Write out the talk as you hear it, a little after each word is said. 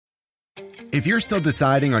If you're still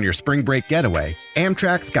deciding on your spring break getaway,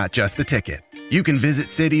 Amtrak's got just the ticket. You can visit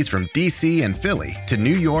cities from D.C. and Philly to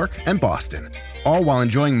New York and Boston, all while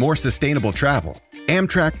enjoying more sustainable travel.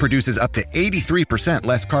 Amtrak produces up to 83%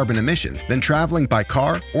 less carbon emissions than traveling by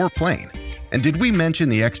car or plane. And did we mention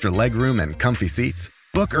the extra legroom and comfy seats?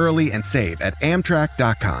 Book early and save at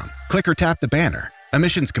Amtrak.com. Click or tap the banner.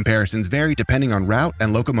 Emissions comparisons vary depending on route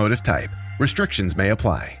and locomotive type. Restrictions may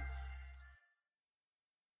apply.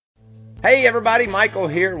 Hey everybody, Michael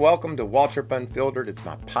here. Welcome to Waltrip Unfiltered. It's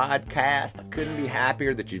my podcast. I couldn't be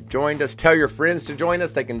happier that you've joined us. Tell your friends to join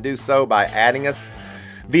us. They can do so by adding us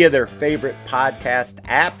via their favorite podcast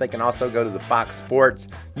app. They can also go to the Fox Sports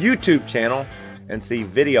YouTube channel and see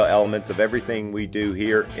video elements of everything we do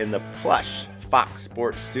here in the plush Fox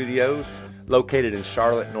Sports studios located in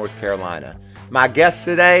Charlotte, North Carolina. My guest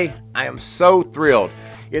today, I am so thrilled.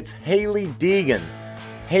 It's Hailie Deegan.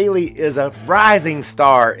 Hailie is a rising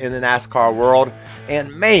star in the NASCAR world,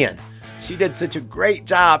 and man, she did such a great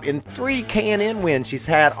job in 3 K&N wins she's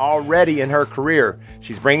had already in her career.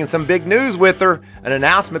 She's bringing some big news with her, an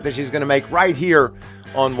announcement that she's going to make right here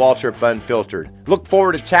on Waltrip Unfiltered. Look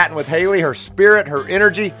forward to chatting with Hailie. Her spirit, her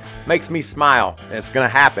energy makes me smile, and it's going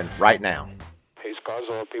to happen right now. Hey,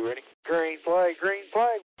 Scarzell, be ready? Green flag, green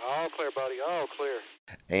flag. All clear, buddy, all clear.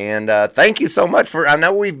 And thank you so much for, I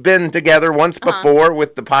know we've been together once before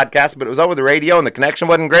with the podcast, but it was over the radio and the connection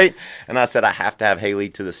wasn't great. And I said, I have to have Hailie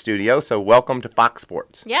to the studio. So welcome to Fox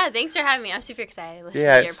Sports. Yeah, thanks for having me. I'm super excited. I listen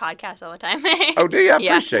to your podcast all the time. Oh, do you? I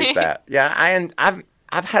appreciate that. Yeah,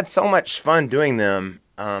 I've had so much fun doing them,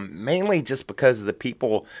 mainly just because of the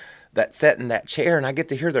people that sit in that chair and I get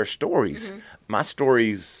to hear their stories. Mm-hmm. My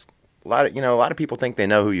stories, a lot of people think they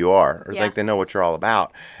know who you are or think they know what you're all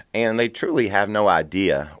about, and they truly have no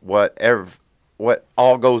idea what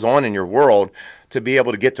all goes on in your world to be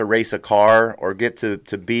able to get to race a car or get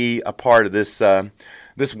to be a part of this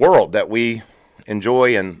world that we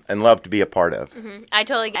enjoy and love to be a part of. Mm-hmm.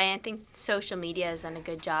 I think social media has done a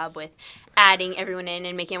good job with adding everyone in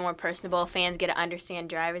and making it more personable. Fans get to understand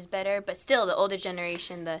drivers better, but still the older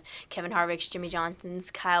generation, the Kevin Harvicks, Jimmy Johnsons,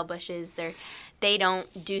 Kyle Bushes, they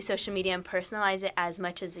don't do social media and personalize it as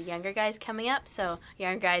much as the younger guys coming up. So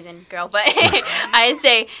younger guys and girl, but I'd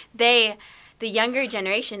say the younger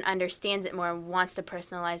generation understands it more and wants to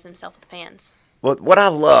personalize themselves with fans. Well, what I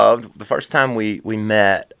loved, the first time we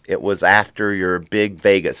met, it was after your big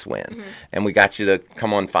Vegas win. Mm-hmm. And we got you to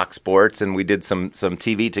come on Fox Sports, and we did some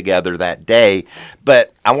TV together that day.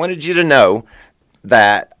 But I wanted you to know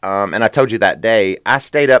that, and I told you that day, I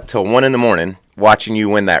stayed up till 1 a.m. watching you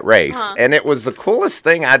win that race. Uh-huh. And it was the coolest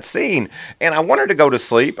thing I'd seen. And I wanted to go to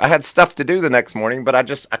sleep. I had stuff to do the next morning, but I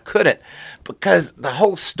couldn't. Because the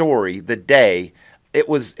whole story, the day, it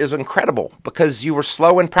was incredible because you were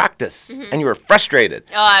slow in practice and you were frustrated.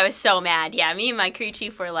 Oh, I was so mad. Yeah, me and my crew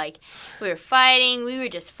chief were we were fighting. We were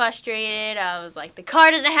just frustrated. I was like, the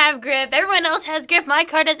car doesn't have grip. Everyone else has grip. My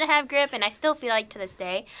car doesn't have grip. And I still feel like to this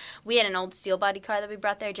day, we had an old steel body car that we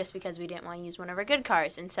brought there just because we didn't want to use one of our good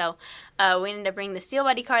cars. And so we ended up bringing the steel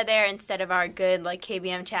body car there instead of our good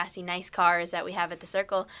KBM chassis, nice cars that we have at the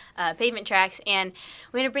circle pavement tracks. And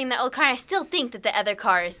we ended up bringing the old car. And I still think that the other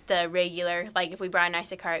cars, the regular, if we brought a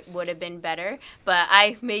nicer car, it would have been better. But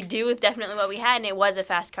I made do with definitely what we had, and it was a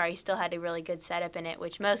fast car. He still had a really good setup in it,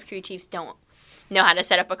 which most crew chiefs don't know how to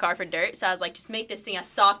set up a car for dirt. So I was like, just make this thing as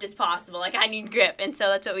soft as possible. I need grip. And so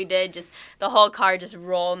that's what we did. Just the whole car just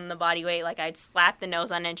rolled in the body weight. I'd slap the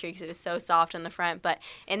nose on entry because it was so soft in the front. But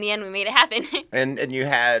in the end, we made it happen. And you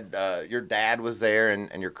had your dad was there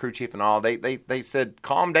and your crew chief and all. They said,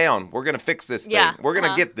 calm down. We're going to fix this thing. Yeah, we're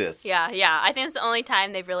going to get this. Yeah. I think it's the only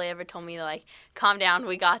time they've really ever told me to calm down.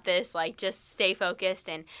 We got this. Just stay focused.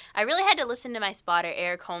 And I really had to listen to my spotter,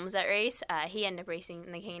 Eric Holmes, that race. He ended up racing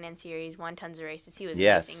in the K&N Series, won tons of races. He was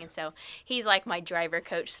amazing. And so he's my driver,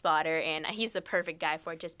 coach, spotter, and he's the perfect guy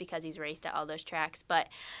for it just because he's raced at all those tracks. But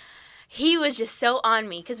he was just so on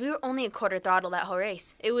me because we were only a quarter throttle that whole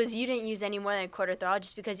race. It was you didn't use any more than a quarter throttle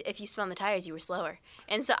just because if you spun the tires, you were slower.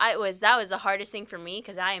 And so that was the hardest thing for me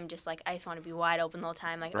because I am just I just want to be wide open the whole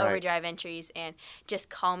time, overdrive entries and just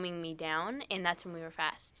calming me down, and that's when we were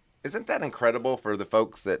fast. Isn't that incredible for the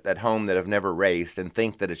folks at home that have never raced and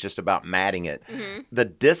think that it's just about matting it? Mm-hmm. The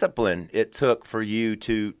discipline it took for you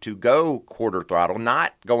to go quarter throttle,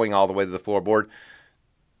 not going all the way to the floorboard,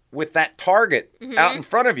 with that target out in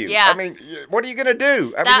front of you. Yeah. I mean, what are you going to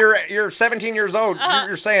do? You're 17 years old.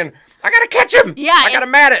 You're saying, I got to catch him. Yeah. I got to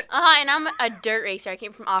mat it. And I'm a dirt racer. I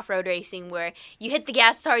came from off-road racing where you hit the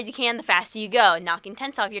gas as hard as you can, the faster you go, knocking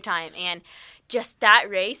tenths off your time. And just that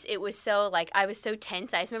race, it was so, like, I was so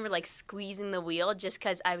tense. I just remember, like, squeezing the wheel just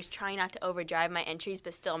because I was trying not to overdrive my entries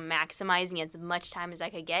but still maximizing as much time as I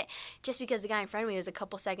could get, just because the guy in front of me was a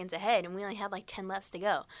couple seconds ahead and we only had, like, 10 laps to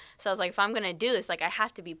go. So I was like, if I'm going to do this, like, I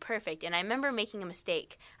have to be perfect. And I remember making a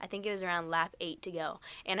mistake. I think it was around lap 8 to go.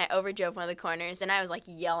 And I overdrove one of the corners and I was, like,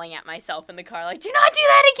 yelling at myself in the car, like, do not do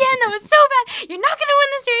that again. That was so bad. You're not going to win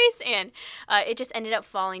this race. And it just ended up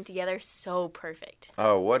falling together so perfect.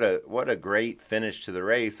 Oh, what a great finish to the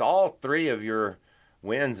race. All three of your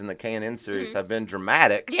wins in the K&N series have been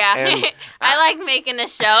dramatic. Yeah. And I like making a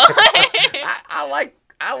show. I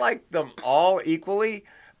like them all equally,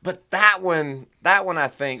 but that one I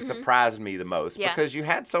think surprised me the most because you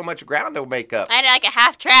had so much ground to make up. I had like a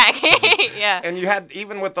half track. Yeah. And you had,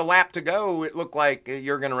 even with the lap to go, it looked like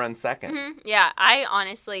you're going to run second. Yeah,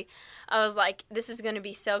 I was like, this is going to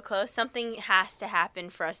be so close. Something has to happen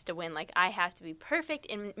for us to win. Like, I have to be perfect,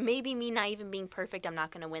 and maybe me not even being perfect, I'm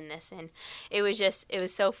not going to win this. And it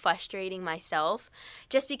was so frustrating myself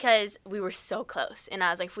just because we were so close. And I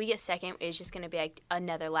was like, if we get second, it's just going to be like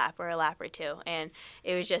another lap or a lap or two. And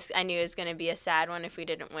it was just, I knew it was going to be a sad one if we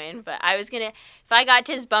didn't win. But I was going to, if I got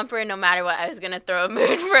to his bumper, no matter what, I was going to throw a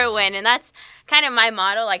mood for a win. And that's kind of my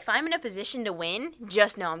motto. Like, if I'm in a position to win,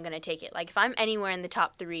 just know I'm going to take it. Like, if I'm anywhere in the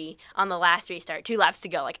top 3 on the last restart, 2 laps to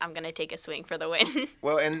go, like, I'm going to take a swing for the win.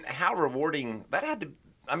 Well, and how rewarding that had to,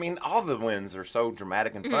 I mean, all the wins are so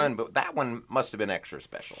dramatic and fun, but that one must have been extra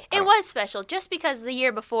special. It was special just because the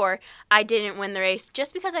year before I didn't win the race,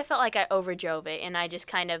 just because I felt like I overdrove it, and I just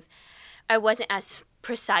kind of, I wasn't as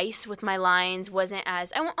precise with my lines, wasn't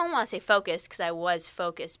as, I don't want to say focused because I was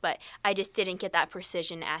focused, but I just didn't get that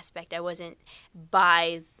precision aspect.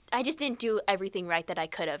 I just didn't do everything right that I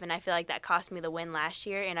could have, and I feel like that cost me the win last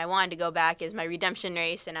year, and I wanted to go back as my redemption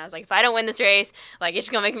race, and I was like, if I don't win this race, like, it's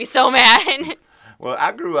just going to make me so mad. Well,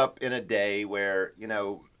 I grew up in a day where, you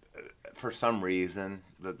know, for some reason,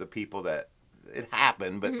 the people that, it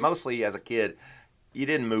happened, but mostly as a kid, you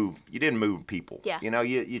didn't move people. Yeah. You know,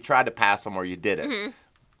 you tried to pass them or you didn't.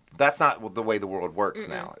 That's not the way the world works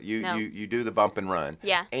now. You do the bump and run.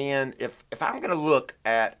 Yeah. And if I'm going to look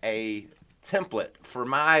at a template for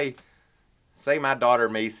my daughter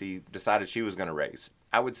Macy decided she was going to race,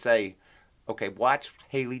 I would say, okay, watch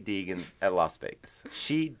Hailie Deegan at Las Vegas.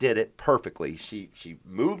 She did it perfectly. She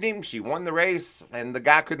moved him, she won the race, and the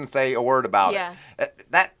guy couldn't say a word about it.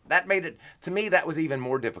 That made it, to me, that was even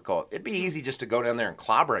more difficult. It'd be easy just to go down there and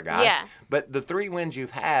clobber a guy. Yeah. But the 3 wins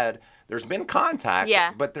you've had, there's been contact,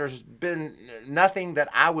 yeah, but there's been nothing that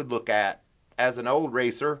I would look at as an old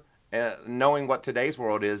racer. Knowing what today's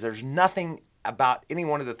world is, there's nothing about any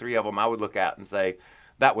one of the 3 of them I would look at and say,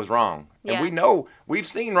 that was wrong. Yeah. And we know, we've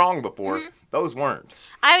seen wrong before. Those weren't.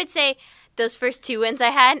 I would say those first 2 wins I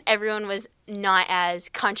had, everyone was not as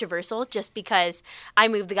controversial just because I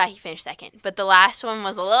moved the guy, he finished second. But the last one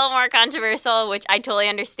was a little more controversial, which I totally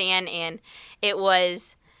understand, and it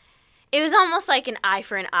was almost like an eye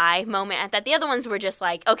for an eye moment at that. The other ones were just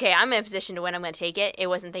like, okay, I'm in a position to win, I'm going to take it. It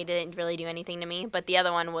wasn't, they didn't really do anything to me. But the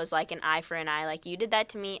other one was like an eye for an eye. Like, you did that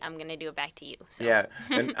to me, I'm going to do it back to you. So. Yeah,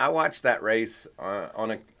 and I watched that race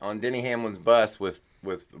on Denny Hamlin's bus with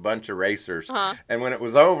a bunch of racers. And when it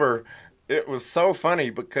was over, it was so funny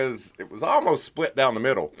because it was almost split down the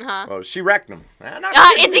middle. Well, she wrecked him.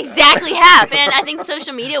 It's exactly half. And I think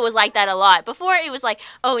social media was like that a lot. Before, it was like,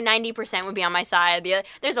 90% would be on my side.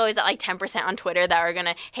 There's always that like 10% on Twitter that are going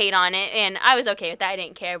to hate on it. And I was okay with that. I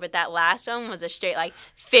didn't care. But that last one was a straight like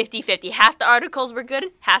 50-50. Half the articles were good.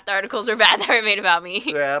 Half the articles were bad that were made about me.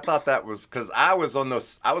 Yeah, I thought that was because I was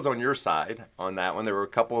on your side on that one. There were a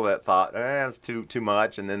couple that thought, it's too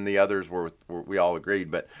much. And then the others were we all agreed.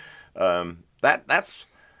 But that's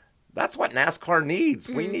what NASCAR needs.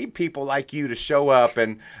 We need people like you to show up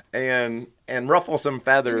and ruffle some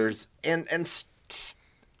feathers. And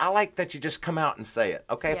I like that you just come out and say it.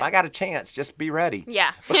 Okay, if I got a chance, just be ready.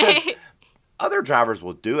 Yeah. Because other drivers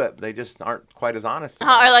will do it. They just aren't quite as honest. Or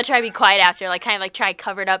they'll try to be quiet after, like kind of like try to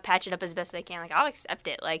cover it up, patch it up as best they can. Like, I'll accept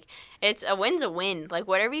it. Like, it's a win's a win. Like,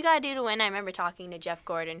 whatever you got to do to win. I remember talking to Jeff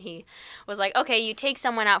Gordon. He was like, okay, you take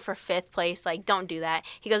someone out for 5th place. Like, don't do that.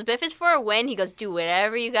 He goes, but if it's for a win, he goes, do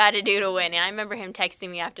whatever you got to do to win. And I remember him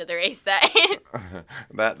texting me after the race that.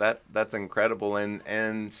 That's incredible.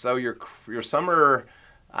 And so your summer,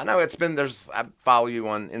 I know it's been, I follow you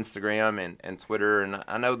on Instagram and Twitter, and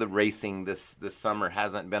I know the racing this summer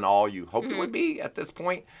hasn't been all you hoped it would be at this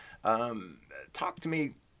point. Talk to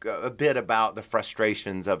me a bit about the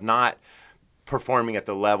frustrations of not performing at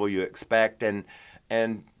the level you expect, and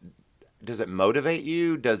does it motivate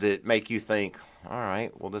you? Does it make you think, all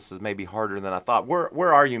right, well, this is maybe harder than I thought?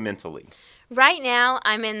 Where are you mentally? Right now,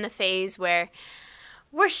 I'm in the phase where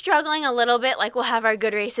we're struggling a little bit. Like, we'll have our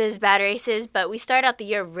good races, bad races, but we start out the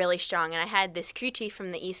year really strong. And I had this crew chief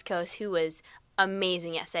from the East Coast who was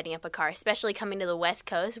amazing at setting up a car, especially coming to the West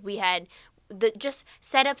Coast. We had just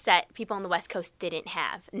setups that people on the West Coast didn't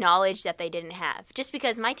have, knowledge that they didn't have. Just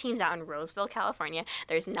because my team's out in Roseville, California,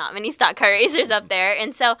 there's not many stock car racers up there,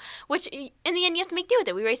 and so, which in the end you have to make do with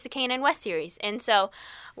it. We raced the K&N West Series, and so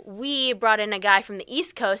we brought in a guy from the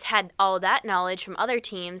East Coast, had all that knowledge from other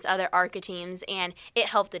teams, other ARCA teams, and it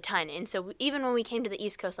helped a ton. And so even when we came to the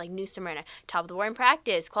East Coast, like New Smyrna, top of the board in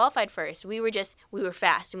practice, qualified first, we were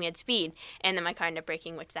fast and we had speed, and then my car ended up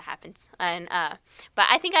breaking, which that happens. And but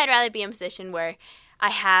I think I'd rather be in a position where I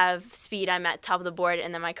have speed, I'm at top of the board,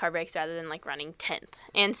 and then my car breaks rather than like running 10th.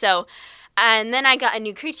 And so, and then I got a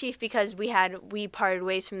new crew chief because we parted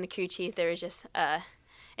ways from the crew chief. There was just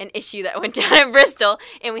an issue that went down at Bristol,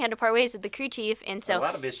 and we had to part ways with the crew chief. And so a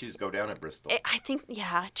lot of issues go down at Bristol. I think,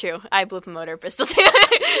 yeah, true. I blew up a motor at Bristol.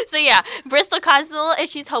 So yeah, Bristol caused a little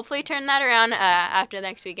issues. Hopefully turn that around after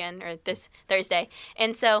next weekend or this Thursday.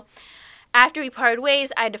 And so after we parted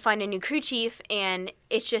ways, I had to find a new crew chief, and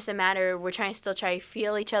it's just a matter of we're trying to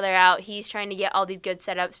feel each other out. He's trying to get all these good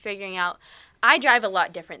setups, figuring out. I drive a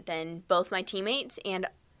lot different than both my teammates and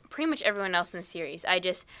pretty much everyone else in the series.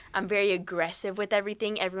 I'm very aggressive with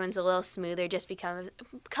everything. Everyone's a little smoother just because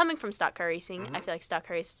coming from stock car racing. Mm-hmm. I feel like stock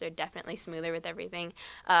car races are definitely smoother with everything.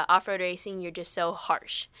 Off-road racing, you're just so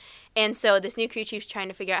harsh. And so this new crew chief's trying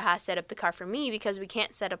to figure out how to set up the car for me because we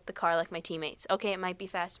can't set up the car like my teammates. Okay, it might be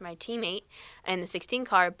fast for my teammate in the 16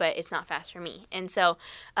 car, but it's not fast for me. And so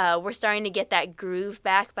we're starting to get that groove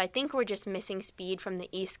back, but I think we're just missing speed from the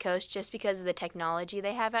East Coast just because of the technology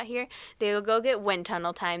they have out here. They will go get wind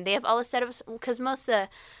tunnel time. They have all the setups because most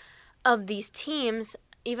of these teams,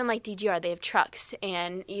 even like DGR, they have trucks,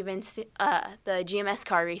 and even the GMS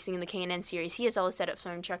car racing in the K&N series, he has all the setups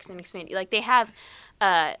on trucks and Xfinity. Like, they have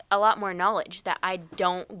a lot more knowledge that I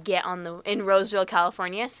don't get in Roseville,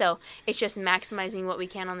 California. So it's just maximizing what we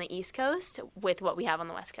can on the East Coast with what we have on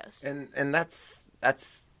the West Coast. And that's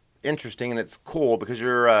interesting, and it's cool because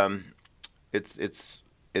you're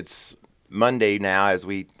it's Monday now as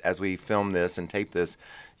we film this and tape this.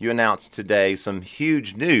 You announced today some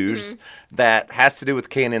huge news that has to do with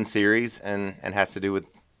K&N series and has to do with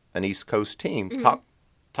an East Coast team.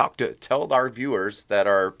 Tell our viewers that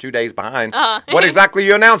are 2 days behind what exactly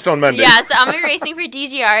you announced on Monday. Yeah, so I'm going to be racing for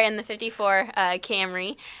DGR in the 54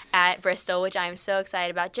 Camry at Bristol, which I'm so excited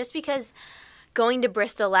about just because going to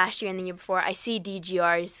Bristol last year and the year before, I see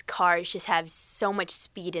DGR's cars just have so much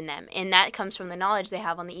speed in them, and that comes from the knowledge they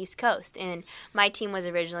have on the East Coast. And my team was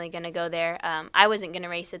originally going to go there. I wasn't going to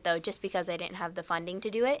race it, though, just because I didn't have the funding to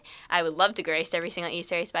do it. I would love to go race every single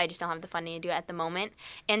East race, but I just don't have the funding to do it at the moment.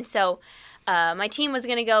 And so my team was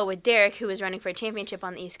going to go with Derek, who was running for a championship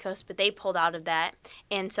on the East Coast, but they pulled out of that,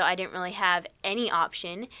 and so I didn't really have any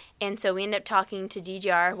option. And so we ended up talking to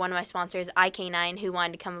DGR, one of my sponsors, IK9, who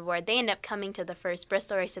wanted to come aboard. They ended up coming to the first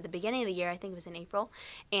Bristol race at the beginning of the year, I think it was in April,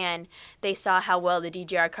 and they saw how well the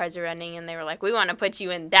DGR cars are running, and they were like, we want to put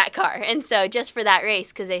you in that car. And so just for that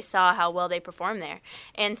race, because they saw how well they performed there.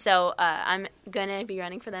 And so I'm going to be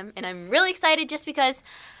running for them, and I'm really excited just because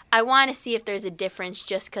I want to see if there's a difference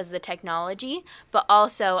just because of the technology, but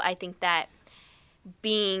also I think that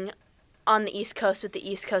being on the East Coast with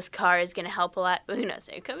the East Coast car is going to help a lot. But who knows?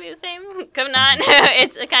 It could be the same. Could not.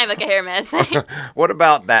 It's kind of like a hair mess. What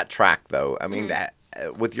about that track, though? I mean,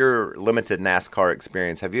 with your limited NASCAR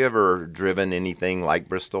experience, have you ever driven anything like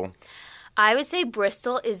Bristol? I would say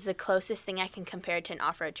Bristol is the closest thing I can compare to an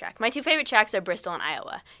off-road track. My two favorite tracks are Bristol and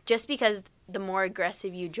Iowa, just because the more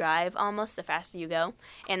aggressive you drive, almost, the faster you go.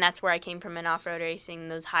 And that's where I came from in off-road racing,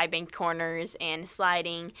 those high-banked corners and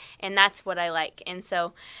sliding, and that's what I like. And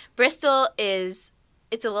so Bristol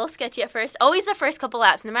it's a little sketchy at first. Always the first couple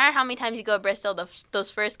laps. No matter how many times you go to Bristol,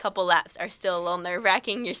 those first couple laps are still a little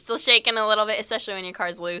nerve-wracking. You're still shaking a little bit, especially when your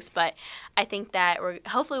car's loose. But I think that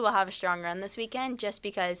hopefully we'll have a strong run this weekend just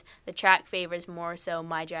because the track favors more so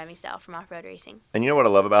my driving style from off-road racing. And you know what I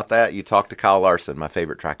love about that? You talk to Kyle Larson. My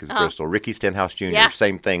favorite track is Bristol. Ricky Stenhouse Jr., yeah.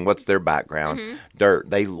 Same thing. What's their background? Dirt.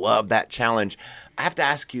 They love that challenge. I have to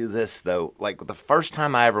ask you this, though. Like, the first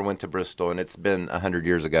time I ever went to Bristol, and it's been 100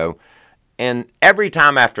 years ago, and every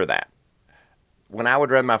time after that, when I would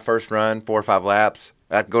run my first run, 4 or 5 laps,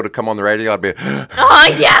 I'd go to come on the radio, I'd be,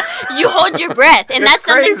 oh, yeah, you hold your breath. And that's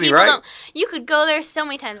crazy, something people right? don't. You could go there so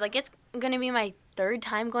many times. Like, it's going to be my third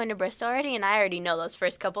time going to Bristol already, and I already know those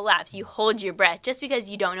first couple laps. You hold your breath just because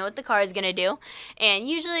you don't know what the car is going to do. And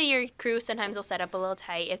usually your crew sometimes will set up a little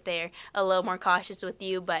tight if they're a little more cautious with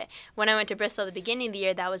you. But when I went to Bristol at the beginning of the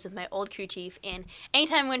year, that was with my old crew chief. And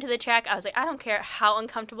anytime I went to the track, I was like, I don't care how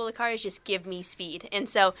uncomfortable the car is, just give me speed. And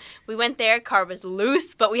so we went there, car was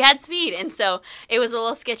loose, but we had speed. And so it was a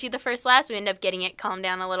little sketchy the first laps. We ended up getting it calmed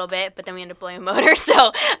down a little bit, but then we ended up blowing a motor.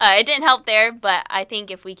 So it didn't help there. But I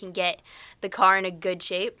think if we can get the car in a good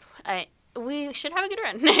shape, we should have a good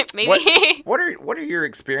run. Maybe. What are your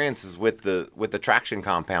experiences with the traction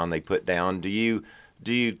compound they put down? Do you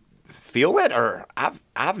feel it, or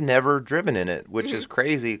I've never driven in it, which is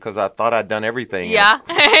crazy because I thought I'd done everything. Yeah.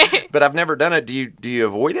 But I've never done it. Do you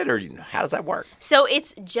avoid it, or how does that work? So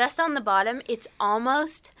it's just on the bottom. It's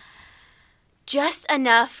almost just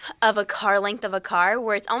enough of a car length of a car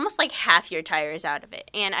where it's almost like half your tire is out of it.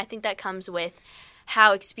 And I think that comes with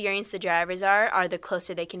how experienced the drivers are the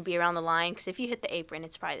closer they can be around the line. Because if you hit the apron,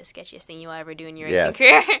 it's probably the sketchiest thing you'll ever do in your racing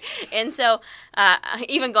career. And so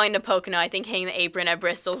even going to Pocono, I think hanging the apron at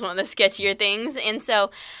Bristol is one of the sketchier things. And so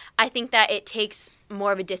I think that it takes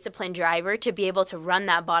more of a disciplined driver to be able to run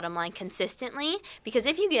that bottom line consistently. Because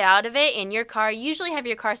if you get out of it in your car, you usually have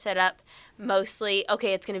your car set up mostly,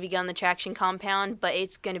 okay, it's going to be on the traction compound, but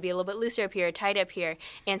it's going to be a little bit looser up here, tight up here.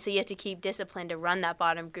 And so you have to keep disciplined to run that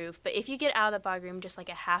bottom groove. But if you get out of the bottom groove just like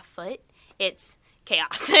a half foot, it's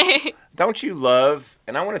chaos. Don't you love,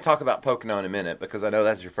 and I want to talk about Pocono in a minute because I know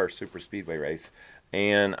that's your first super speedway race.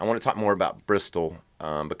 And I want to talk more about Bristol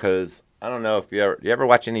because I don't know if you ever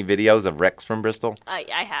watch any videos of wrecks from Bristol? I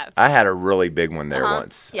have. I had a really big one there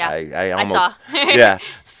once. Yeah, I almost, saw. Yeah.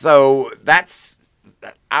 So that's,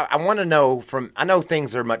 I want to know I know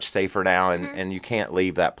things are much safer now and you can't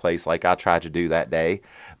leave that place like I tried to do that day.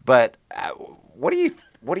 But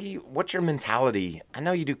what's your mentality? I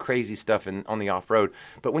know you do crazy stuff on the off-road,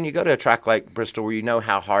 but when you go to a track like Bristol where you know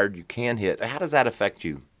how hard you can hit, how does that affect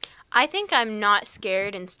you? I think I'm not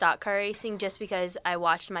scared in stock car racing just because I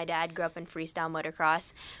watched my dad grow up in freestyle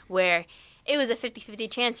motocross where it was a 50-50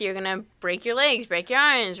 chance you're going to break your legs, break your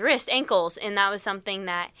arms, wrists, ankles. And that was something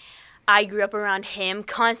that I grew up around him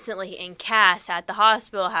constantly in casts at the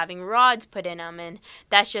hospital, having rods put in them. And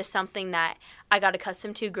that's just something that I got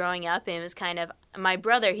accustomed to growing up. And it was kind of my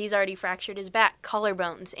brother, he's already fractured his back,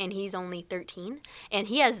 collarbones, and he's only 13. And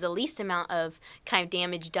he has the least amount of kind of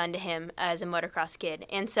damage done to him as a motocross kid.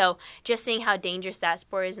 And so just seeing how dangerous that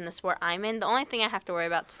sport is in the sport I'm in, the only thing I have to worry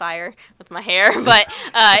about is fire with my hair. But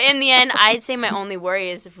in the end, I'd say my only worry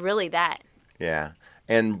is really that. Yeah.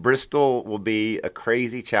 And Bristol will be a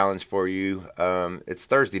crazy challenge for you. It's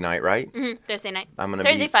Thursday night, right? Mm-hmm. Thursday night.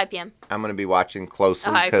 Thursday, 5 p.m. I'm going to be watching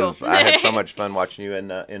closely because cool. I had so much fun watching you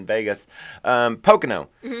in Vegas. Pocono,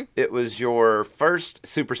 it was your first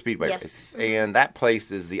super speedway race, and that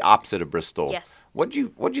place is the opposite of Bristol. Yes. What'd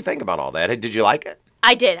you think about all that? Did you like it?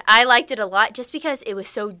 I did. I liked it a lot just because it was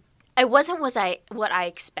so. It wasn't what I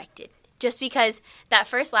expected. Just because that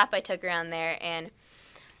first lap I took around there and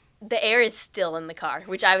the air is still in the car,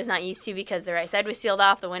 which I was not used to because the right side was sealed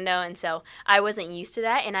off the window, and so I wasn't used to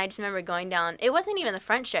that. And I just remember going down. It wasn't even the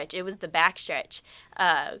front stretch; it was the back stretch,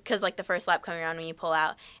 because like the first lap coming around when you pull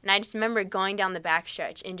out. And I just remember going down the back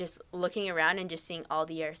stretch and just looking around and just seeing all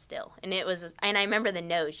the air still. And I remember the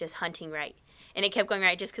nose just hunting right, and it kept going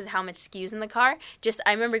right just because of how much skews in the car.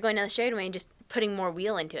 I remember going down the straightaway and just putting more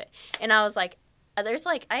wheel into it, and I was like,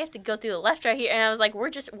 I have to go through the left right here. And I was like,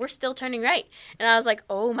 we're still turning right. And I was like,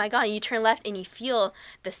 oh my God, you turn left and you feel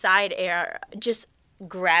the side air just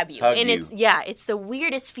grab you. It's the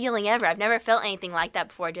weirdest feeling ever. I've never felt anything like that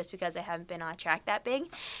before just because I haven't been on a track that big.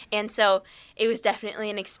 And so it was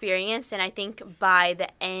definitely an experience. And I think by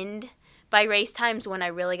race times when I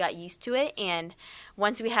really got used to it, and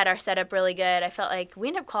once we had our setup really good, I felt like we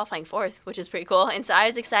ended up qualifying 4th, which is pretty cool. And so I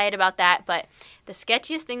was excited about that. But the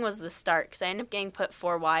sketchiest thing was the start because I ended up getting put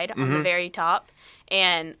 4 wide on the very top.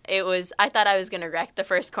 And I thought I was going to wreck the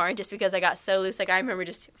first corner just because I got so loose. Like I remember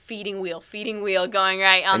just feeding wheel, going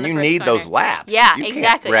right on the first corner. And you need those laps. Yeah,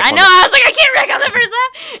 exactly. I know. I was like, I can't wreck on the first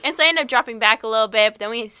lap. And so I ended up dropping back a little bit. But then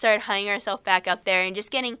we started hanging ourselves back up there and just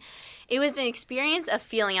getting... It was an experience of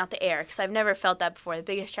feeling out the air because I've never felt that before. The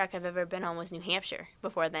biggest track I've ever been on was New Hampshire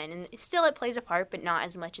before then. And still it plays a part, but not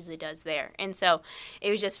as much as it does there. And so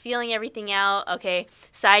it was just feeling everything out. Okay,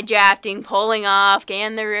 side drafting, pulling off,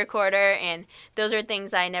 getting the rear quarter. And those are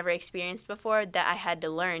things I never experienced before that I had to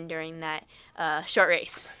learn during that short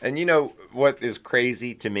race. And you know what is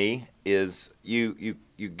crazy to me is you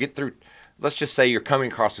get through, let's just say you're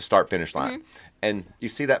coming across the start-finish line. And you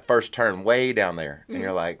see that first turn way down there. And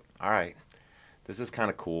you're like, all right, this is kind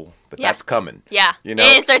of cool, but Yeah. that's coming. Yeah. You know?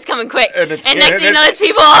 And it starts coming quick. And And, it's- next thing you know, there's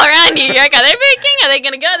people all around you. You're like, are they baking? Are they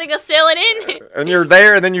going to go? Are they going to sail it in? And you're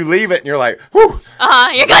there, and then you leave it, and you're like, whew.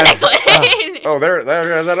 You're going next one. Oh, there,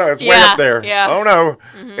 it's way Yeah, up there. yeah. Oh, no.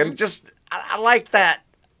 And just, I like that.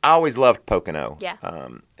 I always loved Pocono. Yeah.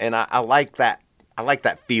 And I like that. I like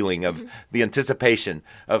that feeling of the anticipation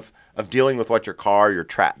of dealing with what your car,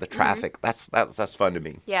 the traffic. That's fun to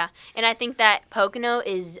me. Yeah, and I think that Pocono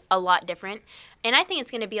is a lot different. And I think it's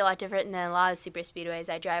going to be a lot different than a lot of super speedways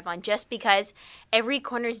I drive on, just because every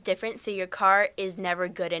corner is different, so your car is never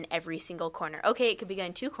good in every single corner. Okay, it could be good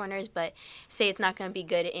in 2 corners, but say it's not going to be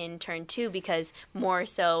good in turn 2 because more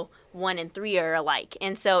so 1 and 3 are alike.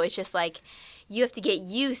 And so it's just like you have to get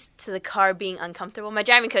used to the car being uncomfortable. My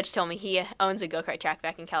driving coach told me he owns a go-kart track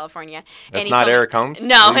back in California. That's and he not told me- Eric Holmes?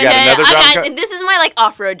 No. You got another driving coach? This is my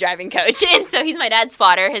off-road driving coach. And so he's my dad's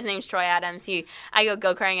spotter. His name's Troy Adams. I go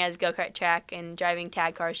go-karting at his go-kart track and driving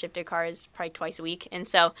tag cars, shifter cars probably twice a week. And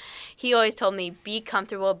so he always told me, be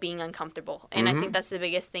comfortable being uncomfortable. And I think that's the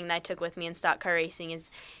biggest thing that I took with me in stock car racing is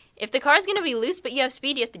if the car's going to be loose but you have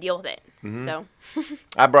speed, you have to deal with it. So.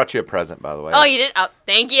 I brought you a present, by the way. Oh, you did? Oh,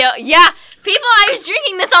 thank you. Yeah. I was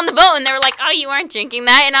drinking this on the boat, and they were like, oh, you weren't drinking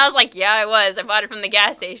that? And I was like, yeah, I was. I bought it from the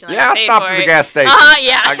gas station. Yeah, I paid stopped for at the it. gas station.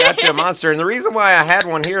 Yeah. I got you a Monster. And the reason why I had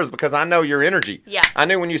one here is because I know your energy. Yeah. I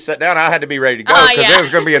knew when you sat down, I had to be ready to go because yeah. it was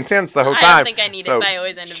going to be intense the whole I time. don't think I need it, but I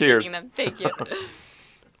always end up cheers. drinking them. Thank you.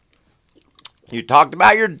 You talked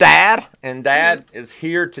about your dad, and Dad is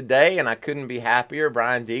here today, and I couldn't be happier.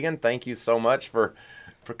 Brian Deegan, thank you so much for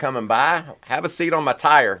coming by. Have a seat on my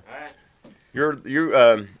tire. All right. You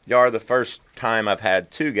are the first time I've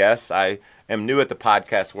had 2 guests. I am new at the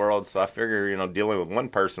podcast world, so I figure dealing with one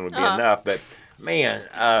person would be enough. But man,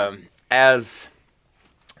 as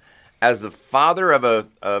the father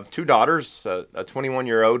of 2 daughters, a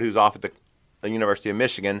 21-year-old who's off at the University of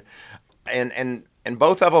Michigan, and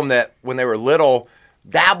both of them that when they were little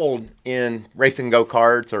dabbled in racing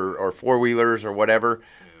go-karts or four-wheelers or whatever.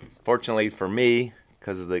 Fortunately for me,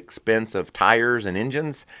 because of the expense of tires and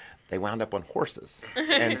engines, they wound up on horses.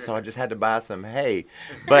 And so I just had to buy some hay.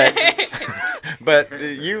 But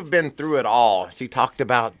you've been through it all. She talked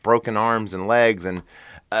about broken arms and legs. And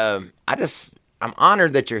I'm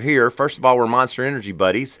honored that you're here. First of all, we're Monster Energy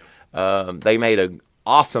buddies. They made an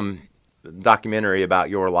awesome documentary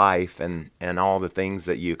about your life and all the things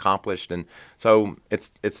that you accomplished. And so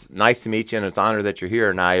it's nice to meet you, and it's an honor that you're here.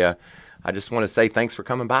 And I just want to say thanks for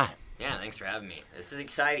coming by. Yeah, thanks for having me. This is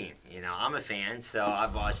exciting. I'm a fan, so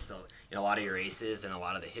I've watched a lot of your races and a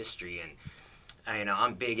lot of the history, and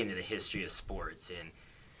I'm big into the history of sports,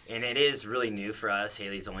 and it is really new for us.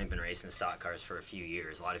 Hailie's only been racing stock cars for a few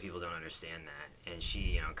years. A lot of people don't understand that, and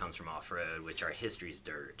she comes from off-road, which our history's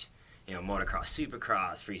dirt. Motocross,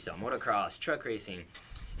 supercross, freestyle motocross, truck racing.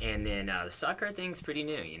 And then the stock car thing's pretty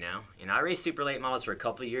new, And I raced super late models for a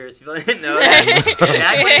couple of years. People didn't know that.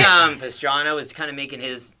 Back when Pastrana was kind of making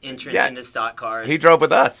his entrance into stock cars. He drove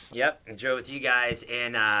with us. Yep, he drove with you guys.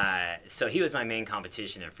 And so he was my main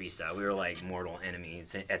competition in freestyle. We were like mortal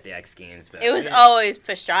enemies at the X Games. But It was always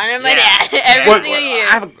Pastrana and my dad Yeah. single year.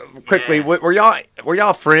 I have quickly. Were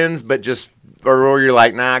y'all friends, but just or were you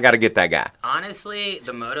like, nah, I got to get that guy? Honestly,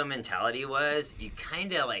 the moto mentality was you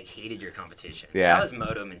kind of hated your competition. Yeah. That was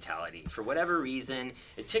moto mentality. For whatever reason,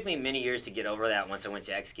 it took me many years to get over that once I went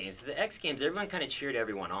to X Games. Because at X Games, everyone kind of cheered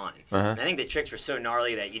everyone on. And I think the tricks were so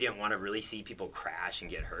gnarly that you didn't want to really see people crash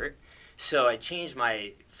and get hurt. So I changed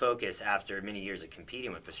my focus after many years of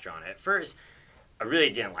competing with Pastrana. At first, I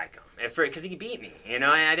really didn't like him at first because he beat me, and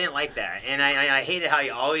I didn't like that, and I hated how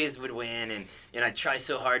he always would win, and I'd try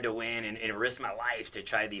so hard to win and risk my life to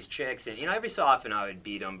try these tricks, and every so often I would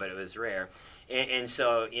beat him, but it was rare, and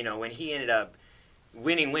so when he ended up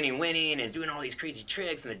winning and doing all these crazy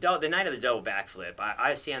tricks, and the night of the double backflip,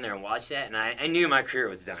 I stand there and watch that, and I knew my career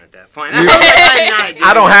was done at that point.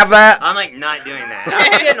 I don't have that. I'm not doing that. I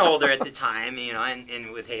was getting older at the time,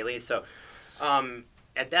 and with Hailie, so.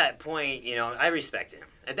 At that point, I respect him.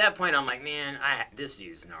 At that point, I'm like, man, this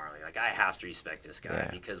dude's gnarly. I have to respect this guy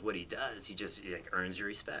because what he does, he just earns your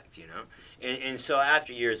respect, And so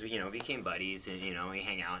after years, we became buddies, and we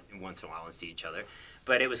hang out once in a while and see each other.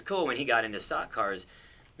 But it was cool when he got into stock cars.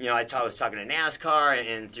 I was talking to NASCAR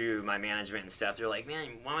and through my management and stuff. They're like, man,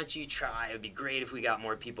 why don't you try? It would be great if we got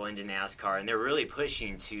more people into NASCAR, and they're really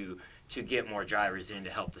pushing to get more drivers in to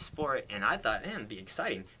help the sport. And I thought, man, it'd be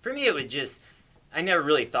exciting. For me, it was just. I never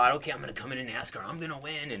really thought, okay, I'm going to come into NASCAR, I'm going to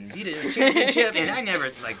win and beat a championship, and I never,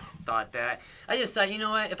 thought that. I just thought, you know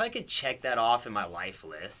what, if I could check that off in my life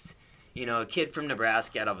list, a kid from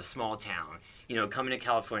Nebraska out of a small town, coming to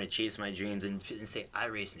California, chase my dreams, and say I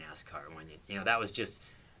raced NASCAR when that was just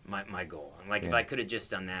my goal. And like if I could have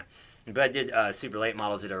just done that, but I did super late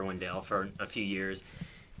models at Irwindale for a few years.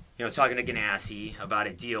 I was talking to Ganassi about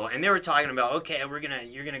a deal, and they were talking about, okay,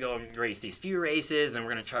 you're gonna go and race these few races, and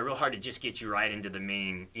we're gonna try real hard to just get you right into the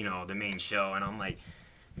main show. And I'm like,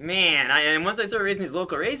 man, and once I started racing these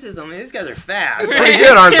local races, I'm like, these guys are fast. Pretty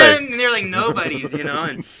good, aren't they? And they're like nobodies,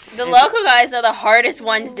 And the local guys are the hardest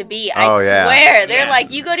ones to beat. I swear, they're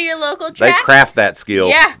like, you go to your local track. They craft that skill.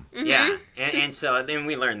 Yeah. Mm-hmm. Yeah, and so then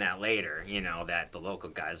we learned that later, that the local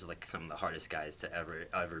guys are like some of the hardest guys to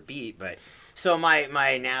ever beat. But so my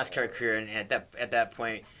NASCAR career, and at that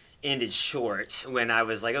point, ended short when I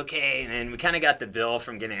was like, okay, and then we kind of got the bill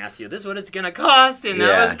from Ganassi. This is what it's gonna cost, and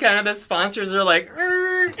that was kind of the sponsors are like,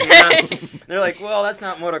 they're like, well, that's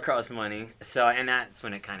not motocross money. So, and that's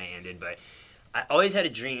when it kind of ended. But I always had a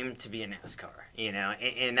dream to be a NASCAR,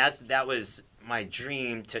 and that was my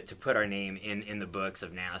dream to put our name in the books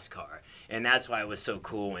of NASCAR. And that's why it was so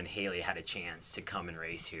cool when Hailie had a chance to come and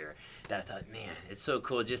race here. That I thought, man, it's so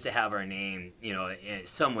cool just to have our name,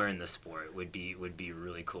 somewhere in the sport would be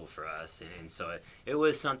really cool for us. And so it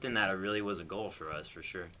was something that really was a goal for us, for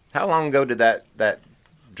sure. How long ago did that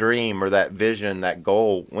dream or that vision, that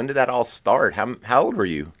goal, when did that all start? How old were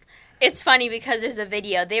you? It's funny because there's a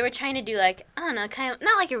video. They were trying to do like, I don't know, kind of,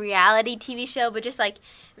 not like a reality TV show, but just like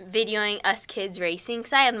videoing us kids racing.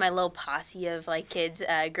 Because I had my little posse of like kids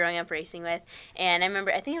growing up racing with. And I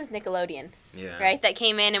remember, I think it was Nickelodeon, right? That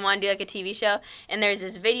came in and wanted to do like a TV show. And there's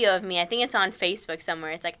this video of me, I think it's on Facebook somewhere.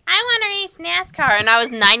 It's like, I want to race NASCAR. And I was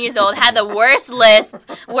 9 years old, had the worst lisp,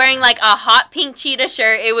 wearing like a hot pink cheetah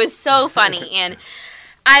shirt. It was so funny. And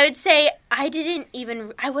I would say I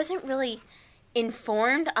wasn't really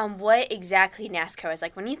informed on what exactly NASCAR was.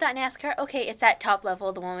 Like, when you thought NASCAR, okay, it's that top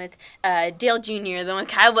level, the one with Dale Jr., the one with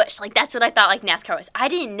Kyle Busch. Like, that's what I thought, like, NASCAR was. I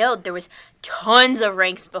didn't know there was tons of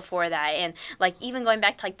ranks before that. And, like, even going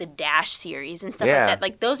back to, like, the Dash series and stuff like that.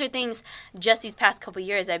 Like, those are things just these past couple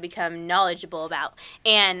years I've become knowledgeable about.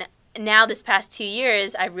 And now this past 2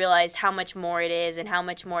 years, I've realized how much more it is and how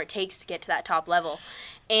much more it takes to get to that top level.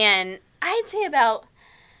 And I'd say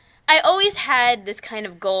I always had this kind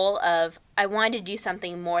of goal of I wanted to do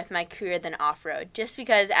something more with my career than off-road. Just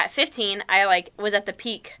because at 15, I was at the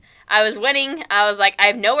peak. I was winning. I was like, I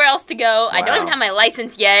have nowhere else to go. Wow. I don't even have my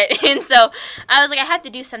license yet. And so I was like, I have to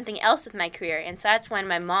do something else with my career. And so that's when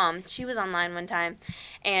my mom, she was online one time,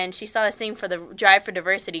 and she saw this thing for the Drive for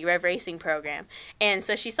Diversity Rev Racing program. And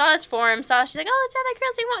so she saw this forum, she's like, oh, it's other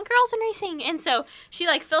girls. They want girls in racing. And so she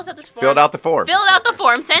fills out this form. Filled out the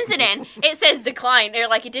form, sends it in. It says decline, or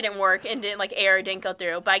it didn't work and didn't go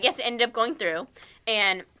through. But I guess it ended up going through.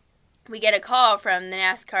 And we get a call from the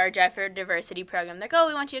NASCAR Drive for Diversity program. They're like, oh,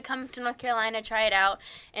 we want you to come to North Carolina, try it out.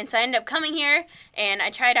 And so I ended up coming here, and I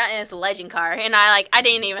tried out in this legend car. And I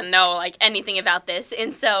didn't even know, anything about this.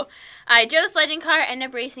 And so I drove this legend car, ended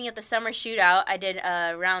up racing at the summer shootout. I did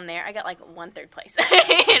a round there. I got, 1/3 place.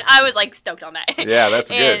 And I was, stoked on that. Yeah, that's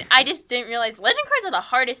good. And I just didn't realize legend cars are the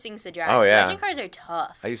hardest things to drive. Oh, yeah. Legend cars are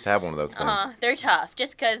tough. I used to have one of those things. They're tough,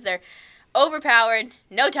 just because they're overpowered,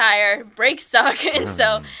 no tire, brakes suck. And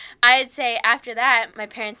so I'd say after that, my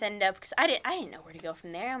parents ended up, because I didn't know where to go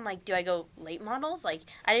from there. I'm like, do I go late models?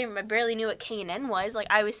 I barely knew what K&N was.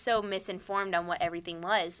 I was so misinformed on what everything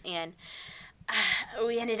was. And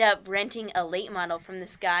we ended up renting a late model from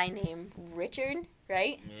this guy named Richard,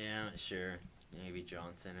 right? Yeah, sure. Maybe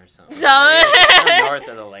Johnson or something. So north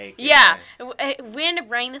of the lake. Yeah. We ended up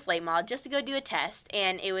renting this late model just to go do a test,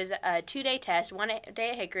 and it was a 2-day test, 1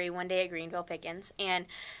 day at Hickory, 1 day at Greenville Pickens. And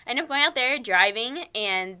I ended up going out there driving,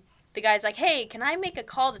 and the guy's like, hey, can I make a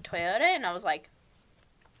call to Toyota? And I was like,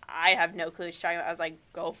 I have no clue what you're talking about. I was like,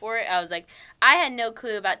 go for it. I was like, I had no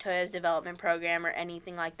clue about Toyota's development program or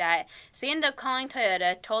anything like that. So he ended up calling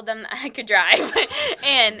Toyota, told them that I could drive.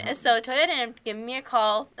 And so Toyota ended up giving me a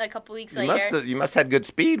call a couple weeks later. You must have had good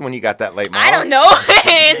speed when you got that late model. I don't know.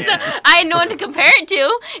 And so I had no one to compare it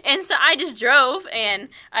to. And so I just drove, and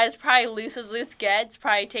I was probably loose as loose gets,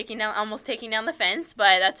 probably almost taking down the fence.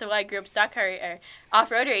 But that's why I grew up stock car or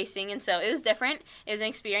off-road racing. And so it was different. It was an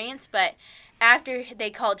experience, but after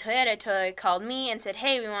they called Toyota called me and said,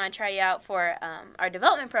 hey, we want to try you out for our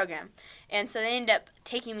development program. And so they ended up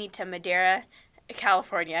taking me to Madera,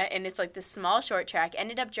 California, and it's this small short track.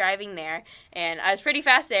 Ended up driving there, and I was pretty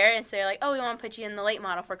fast there. And so they're like, oh, we want to put you in the late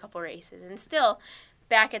model for a couple races. And still,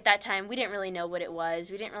 back at that time, we didn't really know what it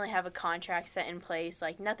was. We didn't really have a contract set in place,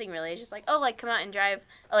 nothing really. It's just come out and drive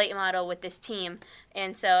a late model with this team.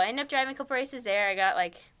 And so I ended up driving a couple races there. I got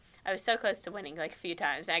I was so close to winning a few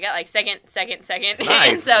times. And I got second.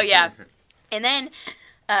 Nice. And so, yeah. And then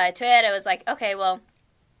Toyota was like, okay, well,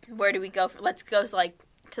 where do we go? Let's go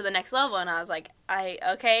to the next level. And I was like,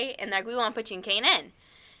 okay. And they're like, we want to put you in K&N. And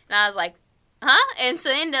I was like, huh? And so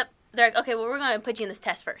they're like, okay, well, we're going to put you in this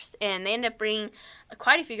test first. And they ended up bringing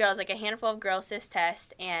quite a few girls, like a handful of girls to this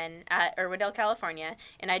test at Irwindale, California.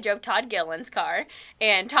 And I drove Todd Gillen's car.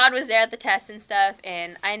 And Todd was there at the test and stuff.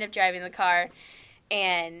 And I ended up driving the car.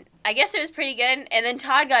 And I guess it was pretty good. And then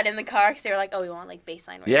Todd got in the car because they were like, oh, we want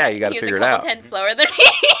baseline. Yeah, you got to figure it out. He was a couple tenths slower than me.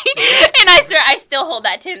 And I swear, I still hold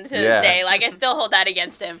that to him to this day. I still hold that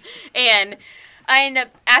against him. And I ended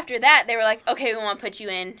up, after that, they were like, okay, we want to put you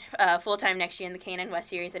in full-time next year in the K&N West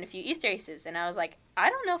Series and a few East races. And I was like, I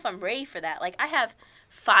don't know if I'm ready for that. I have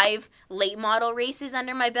 5 late model races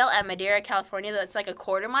under my belt at Madera, California. That's like a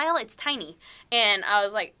quarter mile. It's tiny. And I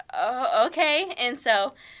was like, oh, okay. And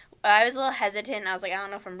so I was a little hesitant. I was like, I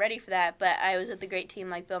don't know if I'm ready for that. But I was with a great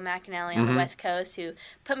team like Bill McAnally on the West Coast who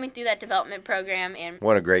put me through that development program. And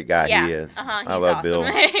what a great guy he is. He's I love awesome. Bill.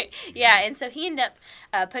 And so he ended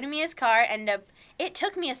up putting me in his car. It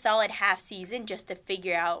took me a solid half season just to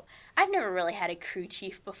figure out. I've never really had a crew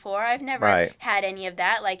chief before. I've never had any of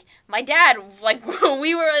that. My dad,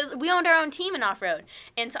 we owned our own team in off-road.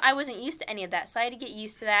 And so I wasn't used to any of that. So I had to get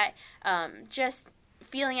used to that. Just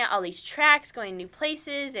feeling out all these tracks, going new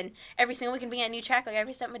places, and every single weekend being at a new track. I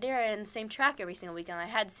raced at Madera and the same track every single weekend. I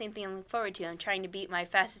had the same thing to look forward to. I'm trying to beat my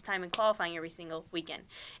fastest time in qualifying every single weekend.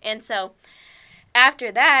 And so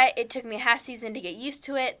after that, it took me a half season to get used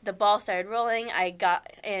to it. The ball started rolling.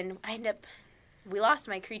 We lost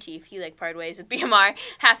my crew chief. He parted ways with BMR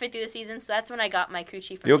halfway through the season, so that's when I got my crew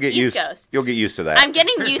chief from the East Coast. You'll get used to that. I'm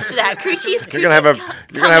getting used to that. Crew chiefs. You're gonna have a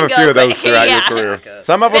few of those throughout your career.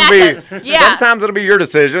 Some of them sometimes it'll be your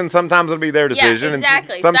decision. Sometimes it'll be their decision. Yeah,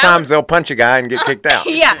 exactly. And sometimes they'll punch a guy and get kicked out.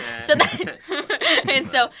 So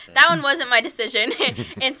that one wasn't my decision,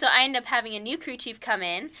 and so I ended up having a new crew chief come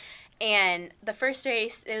in, and the first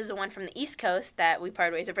race, it was the one from the East Coast that we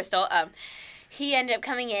parted ways at Bristol. He ended up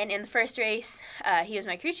coming in the first race. He was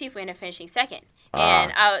my crew chief. We ended up finishing second.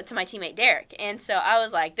 And to my teammate Derek. And so I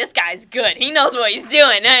was like, this guy's good. He knows what he's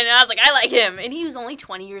doing. And I was like, I like him. And he was only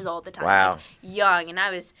 20 years old at the time. Wow. Young. And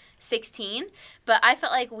I was 16. But I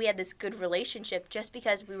felt like we had this good relationship just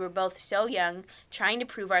because we were both so young, trying to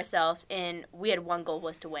prove ourselves. And we had one goal,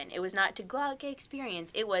 was to win. It was not to go out and get experience.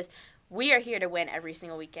 It was, we are here to win every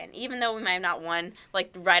single weekend, even though we might have not won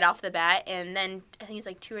right off the bat. And then I think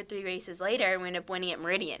it's 2 or 3 races later, we ended up winning at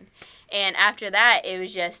Meridian. And after that, it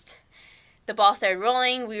was just the ball started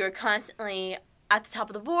rolling. We were constantly at the top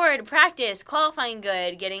of the board, practice, qualifying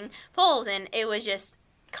good, getting poles, and it was just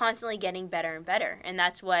constantly getting better and better. And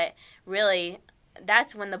that's when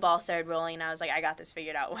the ball started rolling, and I was like, I got this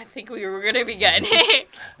figured out. I think we were going to be good.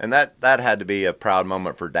 And that had to be a proud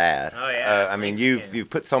moment for Dad. Oh, yeah. You've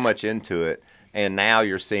put so much into it, and now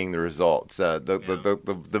you're seeing the results.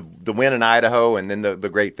 The win in Idaho, and then the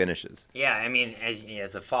great finishes. Yeah,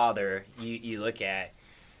 as a father, you look at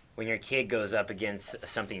when your kid goes up against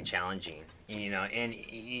something challenging, and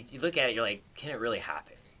you look at it, you're like, can it really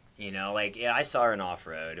happen? I saw her in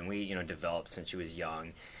off-road, and we, developed since she was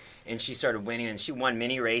young. And she started winning, and she won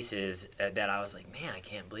many races that I was like, man, I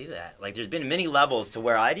can't believe that. There's been many levels to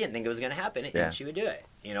where I didn't think it was going to happen, and she would do it.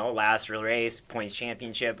 Last race, points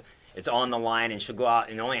championship, it's on the line, and she'll go out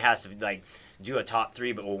and only has to, do a top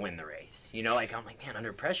 3, but we'll win the race. I'm like, man,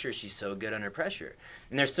 under pressure, she's so good under pressure.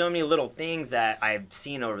 And there's so many little things that I've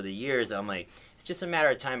seen over the years that I'm like, it's just a matter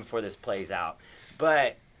of time before this plays out.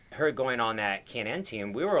 But her going on that K&N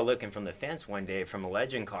team, we were looking from the fence one day from a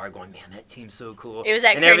Legend car going, man, that team's so cool. It was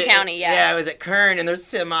at Kern County, yeah. Yeah, it was at Kern, and there's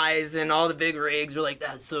semis and all the big rigs. We're like,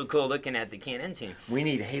 that's so cool looking at the K&N team. We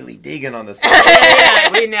need Hailie Deegan on the side.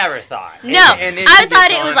 Yeah, we never thought. No, I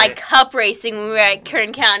thought it was cup racing when we were at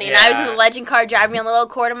Kern County, and I was in the Legend car driving on the little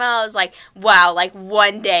quarter mile. I was like, wow,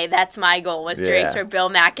 one day that's my goal, was to race for Bill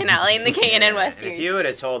McAnally in the K&N West Series. If you would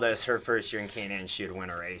have told us her first year in K&N she would win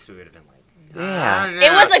a race, we would have been like, yeah.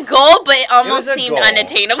 It was a goal, but it almost seemed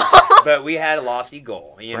unattainable. But we had a lofty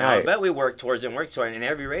goal, Right. But we worked towards it and worked towards it. And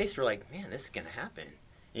every race, we're like, man, this is going to happen.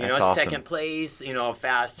 That's awesome. Second place,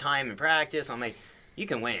 fast time in practice. I'm like, you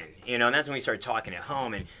can win. And that's when we started talking at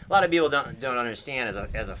home. And a lot of people don't understand,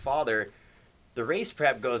 as a father, the race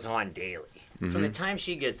prep goes on daily. Mm-hmm. From the time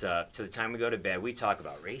she gets up to the time we go to bed, we talk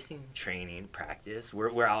about racing, training, practice.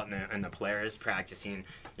 We're out in the Polaris practicing.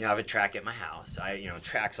 I have a track at my house.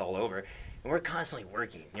 Tracks all over. And we're constantly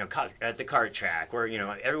working, at the kart track. We're,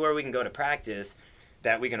 everywhere we can go to practice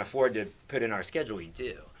that we can afford to put in our schedule, we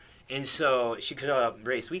do. And so she could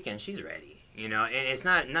race weekend, she's ready, and it's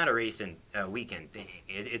not a race and weekend thing.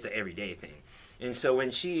 It's an everyday thing. And so when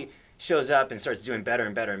she shows up and starts doing better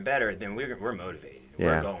and better and better, then we're motivated.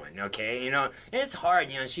 Yeah. We're going, okay? You know, and it's hard.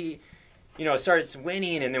 You know, she, you know, starts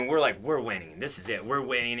winning, and then we're like, we're winning. This is it. We're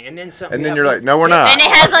winning, and then something. And then you're like, no, we're not. And it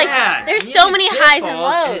has like, there's so many highs and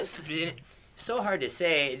lows. It's so hard to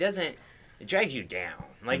say. It drags you down.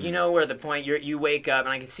 Like, you know, where the point you wake up,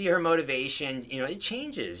 and I can see her motivation. You know, it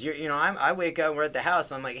changes. You know, I wake up, we're at the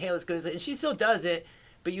house, and I'm like, hey, let's go. And she still does it,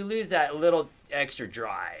 but you lose that little extra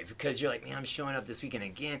drive because you're like, man, I'm showing up this weekend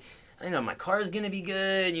again. I know my car's going to be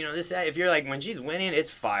good. You know, this, that. If you're like, when she's winning,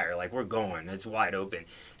 it's fire. Like, we're going. It's wide open.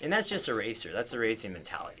 And that's just a racer. That's a racing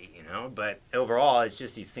mentality, you know. But overall, it's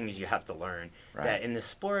just these things you have to learn. Right. That in the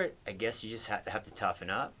sport, I guess you just have to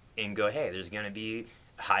toughen up and go, hey, there's going to be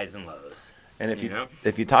highs and lows. And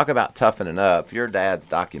if you talk about toughening up, your dad's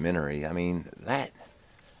documentary, I mean,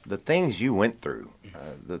 the things you went through,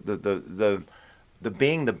 the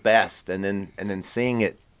being the best, and then seeing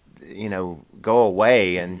it, you know, go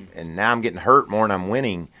away, and now I'm getting hurt more than I'm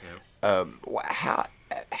winning. Yeah.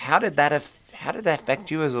 How did that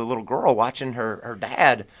affect you as a little girl watching her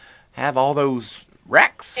dad have all those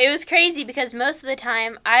wrecks? It was crazy because most of the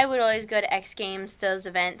time I would always go to X Games, those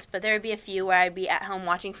events, but there would be a few where I'd be at home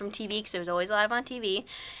watching from TV because it was always live on TV,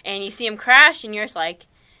 and you see him crash and you're just like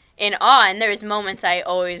in awe. And there's moments I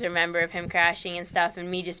always remember of him crashing and stuff, and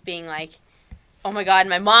me just being like, oh my God,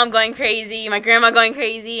 my mom going crazy, my grandma going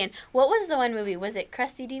crazy. And what was the one movie? Was it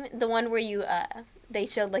Krusty Demon? The one where you they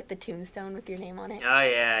showed like the tombstone with your name on it. Oh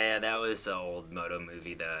yeah, that was an old moto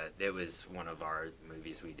movie. It was one of our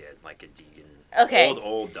movies we did, like a Deegan,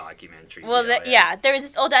 old documentary. Well, there was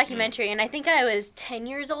this old documentary, and I think I was 10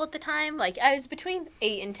 years old at the time. Like I was between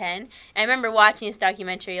 8 and 10. And I remember watching this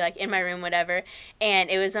documentary like in my room, whatever. And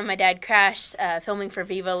it was when my dad crashed, filming for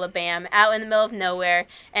Viva La Bam, out in the middle of nowhere,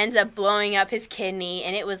 ends up blowing up his kidney,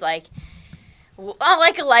 and it was like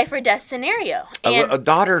a life or death scenario. And a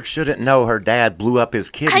daughter shouldn't know her dad blew up his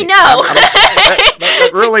kidney. I know. That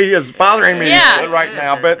really is bothering me right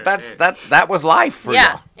now. But that was life for you.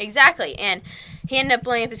 Yeah, exactly. And he ended up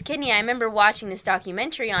blowing up his kidney. I remember watching this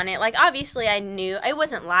documentary on it. Like, obviously, I knew it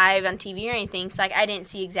wasn't live on TV or anything, so like I didn't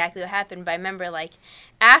see exactly what happened. But I remember like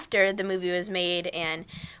after the movie was made and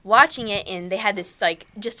watching it, and they had this like,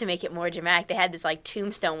 just to make it more dramatic, they had this like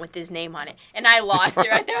tombstone with his name on it, and I lost it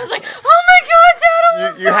right there. I was like, oh my God, Dad,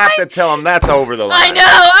 almost you have to tell him that's over the line. I know.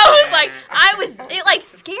 It like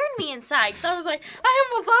scared me inside, so I was like, I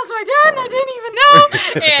almost lost my dad, and I didn't even know.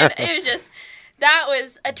 And it was just, that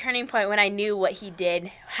was a turning point when I knew what he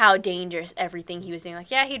did, how dangerous everything he was doing. Like,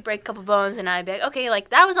 yeah, he'd break a couple bones, and I'd be like, okay, like,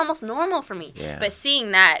 that was almost normal for me. Yeah. But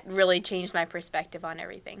seeing that really changed my perspective on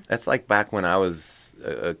everything. That's like back when I was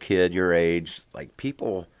a kid your age. Like,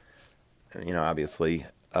 people, you know, obviously,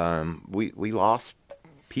 we lost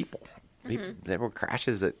people. Mm-hmm. There were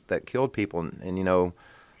crashes that killed people. And, you know,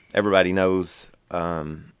 everybody knows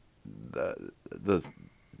the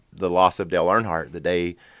loss of Dale Earnhardt the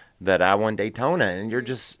day that I won Daytona, and you're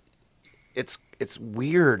just, it's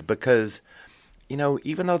weird because, you know,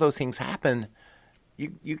 even though those things happen,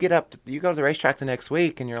 you get up, you go to the racetrack the next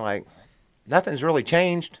week, and you're like, nothing's really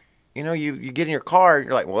changed. You know, you get in your car,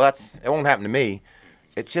 you're like, well, it won't happen to me.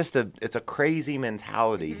 It's just it's a crazy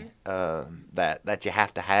mentality that you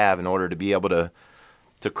have to have in order to be able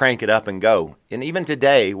to crank it up and go. And even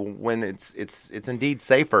today, when it's indeed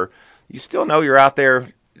safer, you still know you're out there.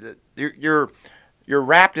 You're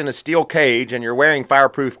wrapped in a steel cage and you're wearing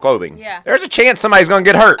fireproof clothing. Yeah. There's a chance somebody's going to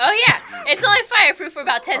get hurt. Oh, yeah. It's only fireproof for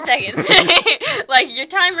about 10 seconds. Like, your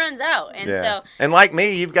time runs out. And so. And like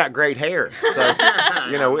me, you've got great hair. So,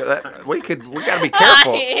 you know, we got to be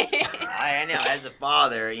careful. I know. As a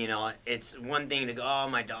father, you know, it's one thing to go, oh,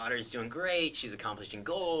 my daughter's doing great. She's accomplishing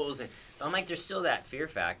goals. But I'm like, there's still that fear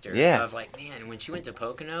factor. Yes. Of like, man, when she went to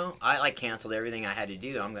Pocono, I like canceled everything I had to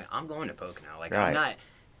do. I'm going to Pocono. Like, right. I'm not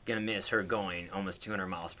gonna miss her going almost 200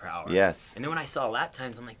 miles per hour. Yes. And then when I saw lap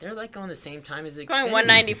times, I'm like, they're like going the same time as Xfinity. Going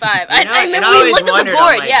 195. I mean, we looked at the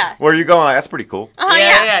board. Like, yeah. Where are you going? That's pretty cool. Oh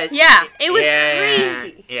yeah. It was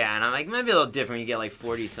crazy. Yeah, and I'm like, maybe a little different. You get like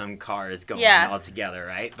 40 some cars going all together,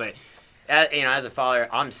 right? But you know, as a father,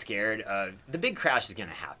 I'm scared of the big crash is gonna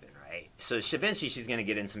happen, right? So eventually she's gonna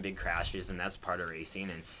get in some big crashes, and that's part of racing.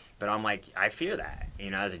 But I'm like, I fear that. You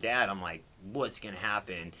know, as a dad, I'm like, what's gonna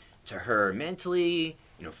happen to her mentally?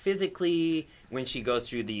 You know, physically, when she goes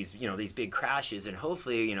through these, you know, these big crashes, and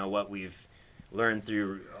hopefully, you know, what we've learned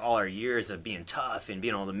through all our years of being tough and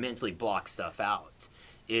being able to mentally block stuff out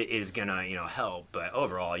is gonna, you know, help. But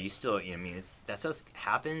overall, you still, I mean, that stuff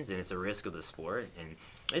happens, and it's a risk of the sport, and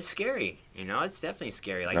it's scary. You know, it's definitely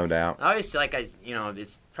scary. Like, no doubt. I always you know,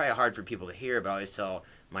 it's probably hard for people to hear, but I always tell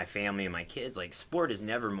my family and my kids, like, sport is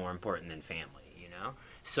never more important than family. You know,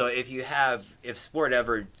 so if sport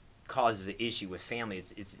ever causes an issue with family.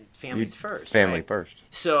 It's families first. Family right? first.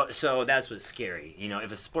 So that's what's scary.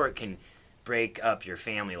 If a sport can break up your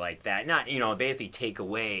family like that, not basically take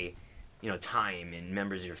away time and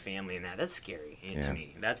members of your family, and that's scary to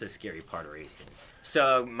me. That's a scary part of racing.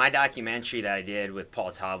 So my documentary that I did with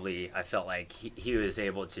Paul Tobley, I felt like he was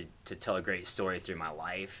able to tell a great story through my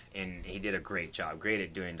life, and he did a great job, great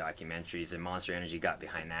at doing documentaries, and Monster Energy got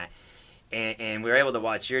behind that. And we were able to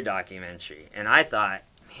watch your documentary, and I thought,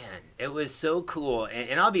 man, it was so cool.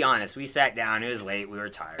 And I'll be honest, we sat down, it was late, we were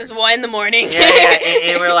tired. It was 1 in the morning.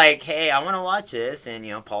 And we're like, hey, I want to watch this. And,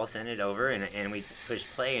 Paul sent it over, and we pushed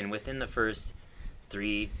play. And within the first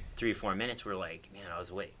 4 minutes, we're like, man, I was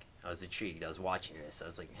awake. I was intrigued. I was watching this. I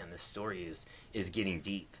was like, man, this story is getting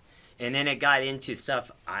deep. And then it got into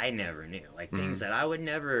stuff I never knew, like things that I would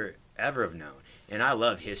never, ever have known. And I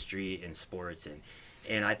love history and sports,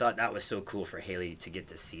 and I thought that was so cool for Hailie to get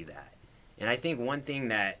to see that. And I think one thing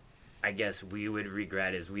that I guess we would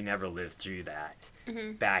regret is we never lived through that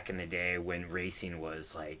back in the day when racing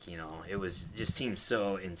was like, it was just seemed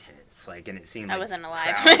so intense. Like, and it seemed I like wasn't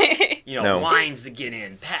alive. crowd, lines to get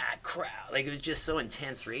in, packed crowd. Like, it was just so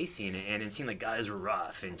intense racing, and it seemed like guys were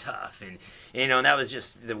rough and tough, and that was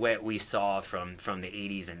just the way we saw from the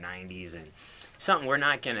 80s and 90s, and something we're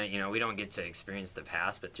not gonna, we don't get to experience the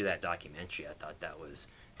past, but through that documentary, I thought that was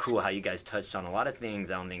cool how you guys touched on a lot of things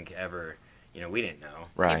I don't think ever. We didn't know.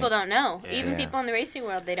 Right. People don't know. Yeah. Even people in the racing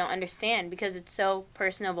world, they don't understand because it's so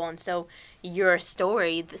personable and so your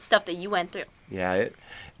story, the stuff that you went through. Yeah,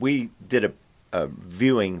 we did a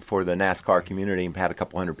viewing for the NASCAR community and had a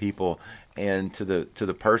couple hundred people, and to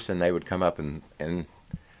the person they would come up and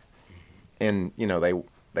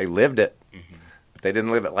they lived it, but they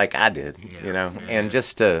didn't live it like I did, and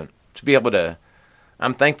just to be able to.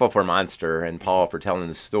 I'm thankful for Monster and Paul for telling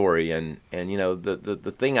the story, and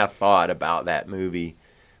the thing I thought about that movie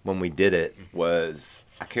when we did it was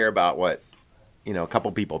I care about what a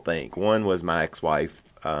couple people think. One was my ex-wife,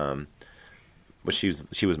 but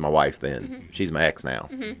she was my wife then. She's my ex now,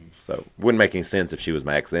 so it wouldn't make any sense if she was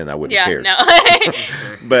my ex then. I wouldn't care. No.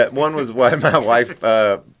 But one was what my wife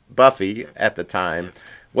Buffy at the time,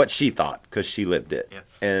 what she thought because she lived it,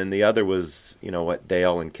 and the other was what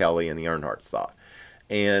Dale and Kelly and the Earnhardts thought.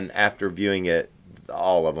 And after viewing it,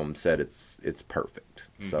 all of them said it's perfect.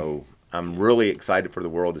 So I'm really excited for the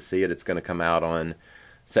world to see it. It's going to come out on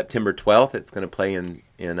September 12th. It's going to play in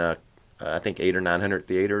I think 800 or 900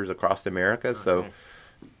 theaters across America. So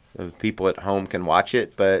people at home can watch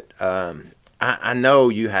it. But I know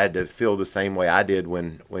you had to feel the same way I did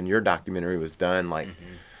when your documentary was done. Like,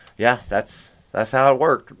 yeah, that's how it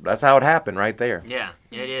worked. That's how it happened right there. Yeah,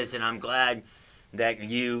 it is. And I'm glad that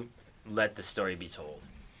you let the story be told,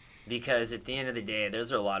 because at the end of the day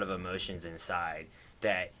there's a lot of emotions inside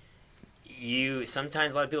that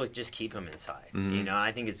sometimes a lot of people just keep them inside.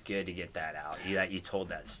 I think it's good to get that out, that you told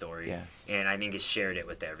that story, and I think it shared it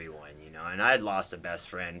with everyone. And I had lost a best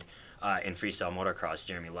friend in freestyle motocross,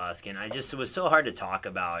 Jeremy Lusk, and it was so hard to talk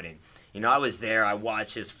about. And I was there, I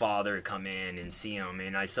watched his father come in and see him,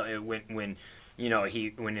 and I saw it when he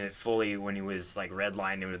was like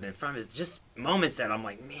redlined and in front of it, just moments that I'm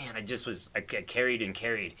like, man, I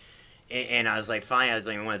carried, and I was like, fine.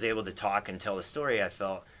 When I was able to talk and tell the story, I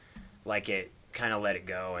felt like it kind of let it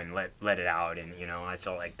go and let it out, and I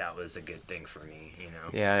felt like that was a good thing for me.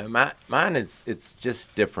 Yeah, mine it's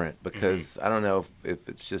just different because I don't know if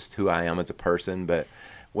it's just who I am as a person, but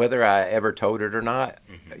whether I ever told it or not,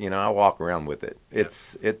 I walk around with it.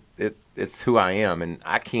 It's who I am, and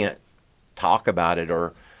I can't talk about it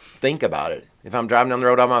or think about it. If I'm driving down the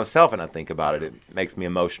road by myself and I think about it, it makes me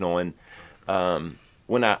emotional. And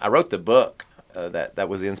when I wrote the book, that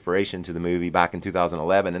was the inspiration to the movie back in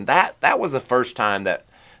 2011, and that was the first time that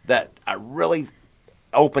I really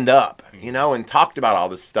opened up, and talked about all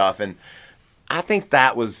this stuff. And I think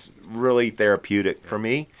that was really therapeutic for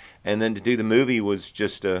me. And then to do the movie was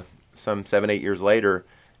just some 7-8 years later.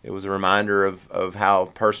 It was a reminder of how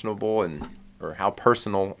personable or how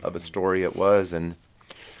personal of a story it was. And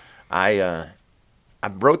I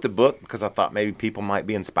wrote the book because I thought maybe people might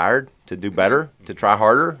be inspired to do better, to try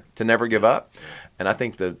harder, to never give up. And I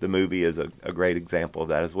think the movie is a great example of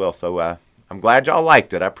that as well. So I'm glad y'all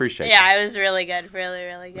liked it. I appreciate it. Yeah, it was really good. Really,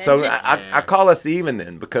 really good. So I call us even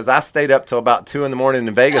then because I stayed up till about 2 in the morning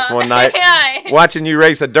in Vegas one night watching you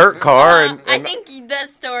race a dirt car. I think that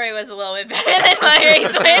story was a little bit better than my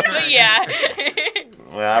race win, but yeah.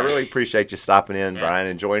 Well, I really appreciate you stopping in, Brian,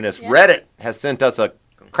 and joining us. Yeah. Reddit has sent us a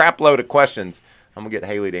crap load of questions. I'm going to get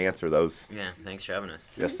Hailie to answer those. Yeah, thanks for having us.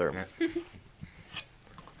 Yes, sir.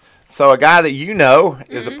 So a guy that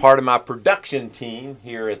is a part of my production team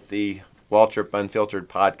here at the Waltrip Unfiltered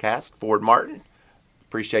podcast. Ford Martin,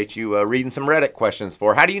 appreciate you reading some Reddit questions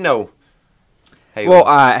for. How do you know? Hailie? Well,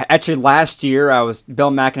 actually, last year,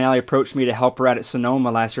 Bill McAnally approached me to help her out at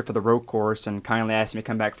Sonoma last year for the road course and kindly asked me to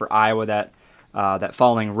come back for Iowa that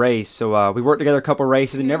following race. So we worked together a couple of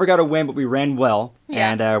races and never got a win, but we ran well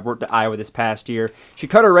and worked at Iowa this past year. She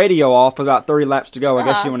cut her radio off with about 30 laps to go. I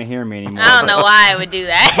guess she didn't want to hear me anymore. I don't know why I would do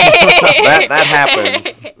that. that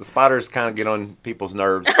happens. The spotters kind of get on people's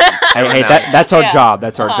nerves. Hey, that's our job.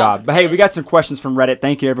 That's our job. But hey, we got some questions from Reddit.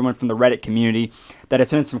 Thank you, everyone from the Reddit community that has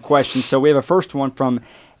sent in some questions. So we have a first one from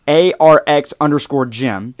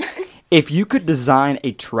ARX_Jim. If you could design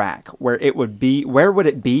a track where would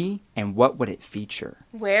it be, and what would it feature?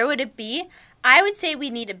 Where would it be? I would say we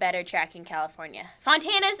need a better track in California.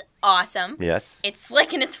 Fontana's awesome. Yes. It's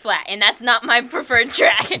slick and it's flat, and that's not my preferred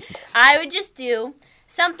track. I would just do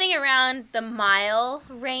something around the mile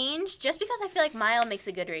range, just because I feel like mile makes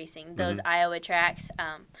a good racing. Those Iowa tracks.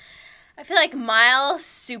 I feel like mile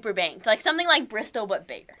super banked, like something like Bristol but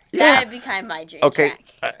bigger. Yeah. That would be kind of my dream track.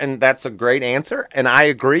 And that's a great answer, and I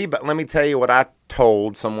agree, but let me tell you what I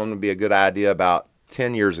told someone would be a good idea about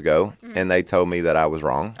 10 years ago, and they told me that I was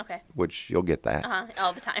wrong. Okay. Which you'll get that.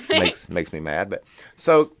 All the time. makes me mad. But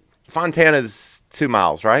so Fontana's 2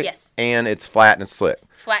 miles, right? Yes. And it's flat and slick.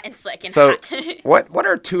 Flat and slick and So hot. what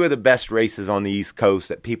are two of the best races on the East Coast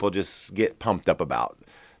that people just get pumped up about?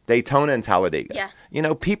 Daytona and Talladega. Yeah. You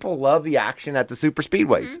know, people love the action at the super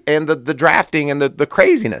speedways and the drafting and the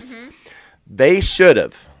craziness. They should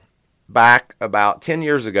have, back about 10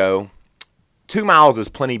 years ago, 2 miles is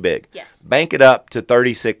plenty big. Yes. Bank it up to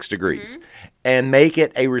 36 degrees and make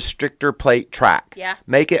it a restrictor plate track. Yeah.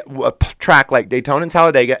 Make it a track like Daytona and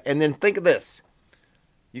Talladega. And then think of this.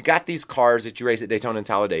 You got these cars that you race at Daytona and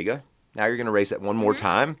Talladega. Now you're going to race it one more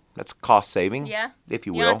time. That's cost saving, if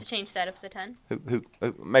you will. You don't have to change setups a ton. Who,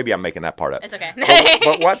 maybe I'm making that part up. It's okay.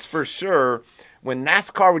 but what's for sure, when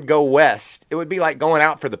NASCAR would go west, it would be like going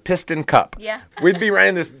out for the Piston Cup. Yeah. We'd be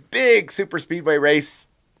running this big super speedway race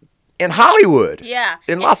in Hollywood. Yeah.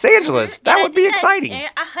 In Los Angeles. That would be exciting. I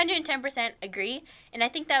 110% agree. And I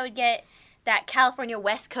think that would get that California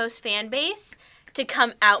West Coast fan base to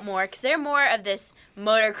come out more, because they're more of this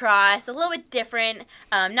motocross, a little bit different,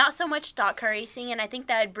 not so much stock car racing, and I think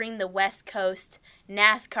that would bring the West Coast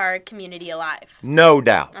NASCAR community alive. No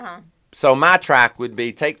doubt. So my track would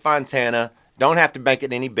be take Fontana, don't have to bank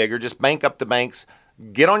it any bigger, just bank up the banks,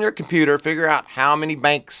 get on your computer, figure out how many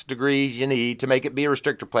banks degrees you need to make it be a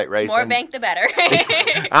restrictor plate race. More bank, the better.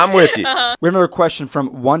 I'm with you. We have another question from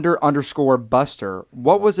Wonder_Buster.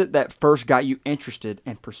 What was it that first got you interested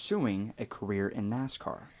in pursuing a career in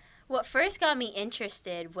NASCAR? What first got me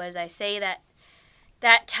interested was, I say,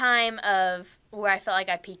 that time of where I felt like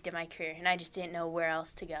I peaked in my career and I just didn't know where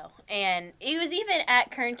else to go. And it was even at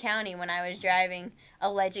Kern County when I was driving a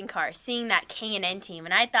Legend car, seeing that K&N team,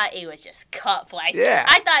 and I thought it was just Cup. Like,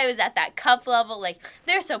 I thought it was at that Cup level. Like,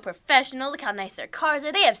 they're so professional. Look how nice their cars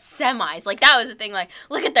are. They have semis. Like, that was the thing. Like,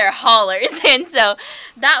 look at their haulers. And so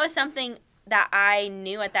that was something that I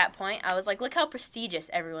knew at that point. I was like, look how prestigious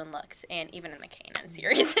everyone looks, and even in the K&N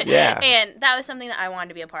series. And that was something that I wanted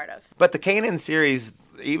to be a part of. But the K&N series,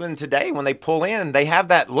 even today, when they pull in, they have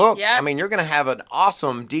that look. I mean, you're going to have an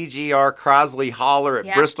awesome DGR Crosley hauler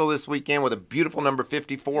at Bristol this weekend with a beautiful number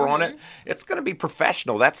 54 on it. It's going to be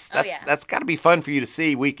professional. That's got to be fun for you to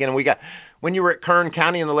see week in and week out. When you were at Kern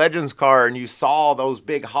County in the Legends car and you saw those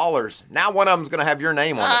big haulers, now one of them's going to have your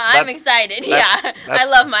name on it. I'm excited. I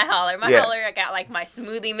love my hauler. My hauler, I got like my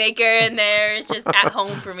smoothie maker in there. It's just at home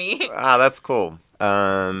for me. That's cool.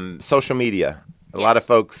 Social media. A lot of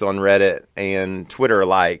folks on Reddit and Twitter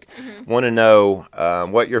alike want to know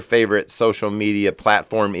what your favorite social media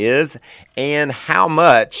platform is and how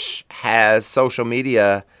much has social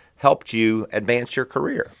media helped you advance your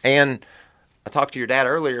career. And I talked to your dad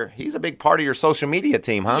earlier. He's a big part of your social media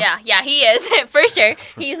team, huh? Yeah, he is, for sure.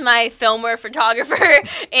 He's my filmer, photographer,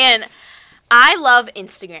 and I love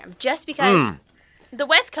Instagram just because the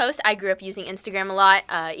West Coast, I grew up using Instagram a lot.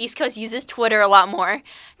 East Coast uses Twitter a lot more.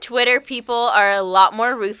 Twitter people are a lot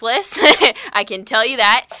more ruthless. I can tell you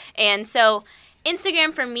that. And so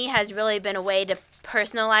Instagram for me has really been a way to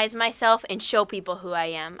personalize myself and show people who I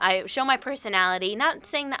am. I show my personality, not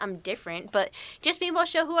saying that I'm different, but just being able to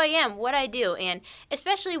show who I am, what I do, and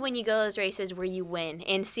especially when you go to those races where you win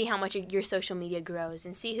and see how much your social media grows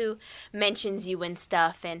and see who mentions you and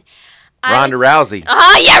stuff. And Ronda Rousey.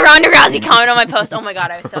 Ronda Rousey comment on my post. Oh my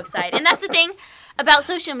God, I was so excited. And that's the thing. about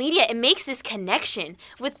social media, it makes this connection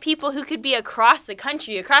with people who could be across the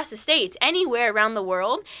country, across the states, anywhere around the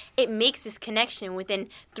world. It makes this connection within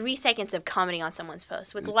 3 seconds of commenting on someone's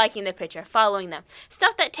post, with liking the picture, following them.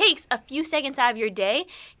 Stuff that takes a few seconds out of your day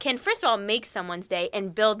can, first of all, make someone's day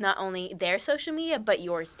and build not only their social media, but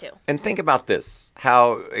yours too. And think about this,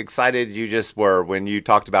 how excited you just were when you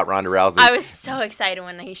talked about Ronda Rousey. I was so excited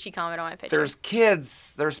when she commented on my picture. There's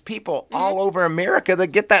kids, there's people all over America that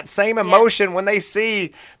get that same emotion when they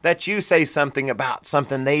see that you say something about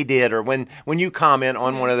something they did, or when you comment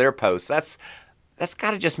on one of their posts. That's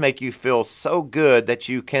got to just make you feel so good that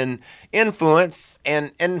you can influence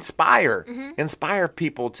and inspire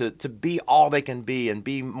people to be all they can be and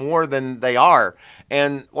be more than they are.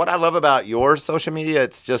 And what I love about your social media,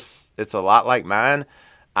 it's a lot like mine.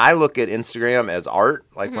 I look at Instagram as art.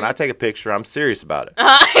 Like when I take a picture, I'm serious about it.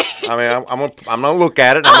 I mean, I'm gonna look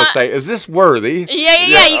at it and I'm gonna say, is this worthy? Yeah.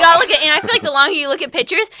 You gotta look at, and I feel like the longer you look at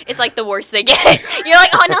pictures, it's like the worse they get. You're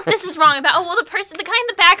like, oh no, this is wrong about. Oh well, the guy in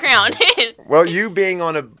the background. Well, you being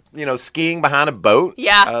on skiing behind a boat.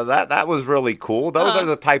 Yeah. That was really cool. Those are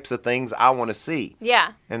the types of things I want to see.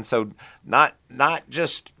 Yeah. And so not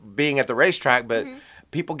just being at the racetrack, but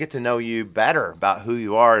people get to know you better about who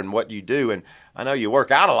you are and what you do. And I know you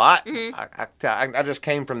work out a lot. I just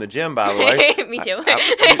came from the gym, by the way. Me too.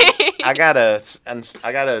 I got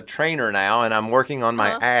a trainer now, and I'm working on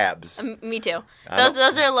my abs. Me too. Those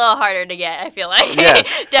are a little harder to get, I feel like.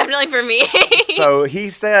 Yes. Definitely for me. So he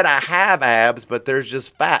said I have abs, but there's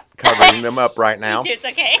just fat covering them up right now. Me too, it's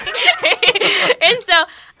okay. And so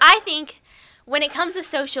I think when it comes to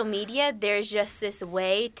social media, there's just this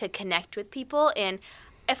way to connect with people. And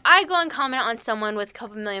if I go and comment on someone with a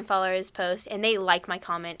couple million followers post and they like my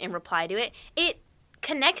comment and reply to it, it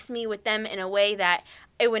connects me with them in a way that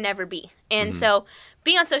it would never be. And so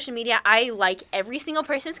being on social media, I like every single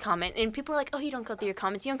person's comment. And people are like, oh, you don't go through your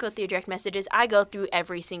comments. You don't go through your direct messages. I go through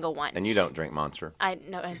every single one. And you don't drink Monster. I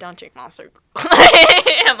don't drink Monster.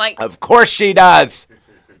 I'm like, of course she does.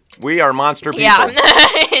 We are Monster people. Yeah.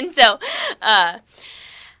 And so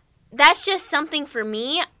that's just something for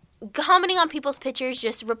me. Commenting on people's pictures,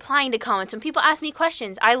 just replying to comments. When people ask me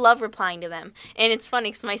questions, I love replying to them. And it's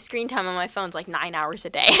funny because my screen time on my phone's like 9 hours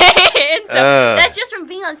a day. And so that's just from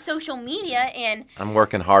being on social media. And I'm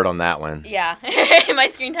working hard on that one. Yeah. My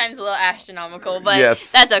screen time's a little astronomical, but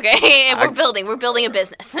yes. That's okay. We're building a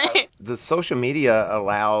business. The social media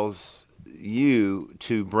allows you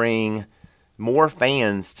to bring more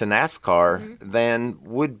fans to NASCAR than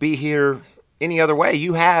would be here any other way.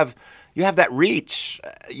 You have that reach.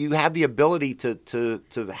 You have the ability to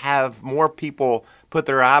have more people put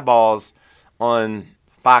their eyeballs on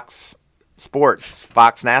Fox Sports,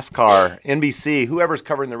 Fox NASCAR, NBC, whoever's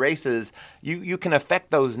covering the races. You can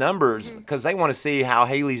affect those numbers because they want to see how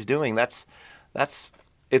Hailie's doing. It's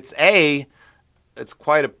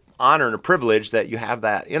quite an honor and a privilege that you have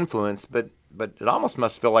that influence, but it almost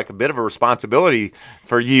must feel like a bit of a responsibility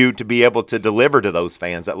for you to be able to deliver to those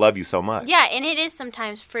fans that love you so much. Yeah, and it is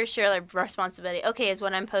sometimes for sure a responsibility. Okay, is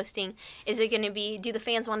what I'm posting, is it going to be, do the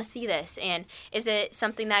fans want to see this? And is it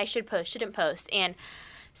something that I should post, shouldn't post? And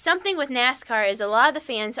something with NASCAR is a lot of the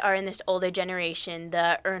fans are in this older generation,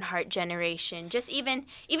 the Earnhardt generation, just even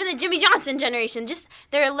the Jimmy Johnson generation, just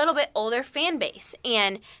they're a little bit older fan base.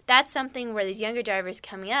 And that's something where these younger drivers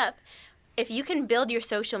coming up, if you can build your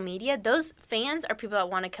social media, those fans are people that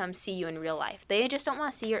want to come see you in real life. They just don't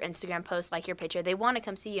want to see your Instagram post, like your picture. They want to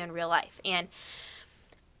come see you in real life. And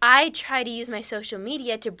I try to use my social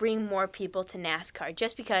media to bring more people to NASCAR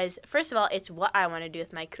just because, first of all, it's what I want to do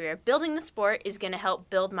with my career. Building the sport is going to help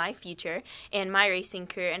build my future and my racing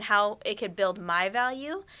career and how it could build my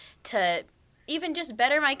value to even just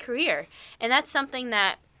better my career. And that's something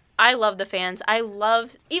that I love the fans. Even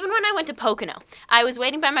when I went to Pocono, I was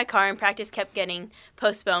waiting by my car and practice kept getting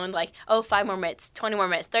postponed, like, 5 more minutes, 20 more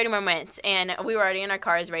minutes, 30 more minutes. And we were already in our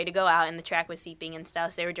cars ready to go out, and the track was seeping and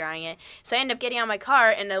stuff, so they were drying it. So I ended up getting on my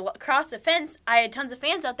car, and across the fence, I had tons of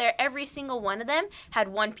fans out there. Every single one of them had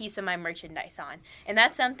one piece of my merchandise on. And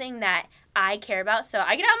that's something that I care about. So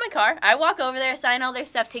I get out of my car, I walk over there, sign all their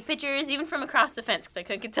stuff, take pictures, even from across the fence because I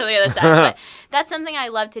couldn't get to the other side. But that's something I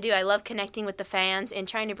love to do. I love connecting with the fans and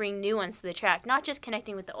trying to bring new ones to the track, not just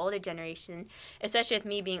connecting with the older generation, especially with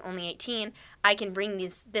me being only 18. I can bring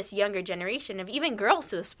this younger generation of even girls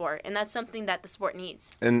to the sport, and that's something that the sport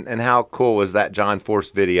needs. And how cool was that John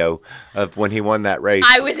Force video of when he won that race?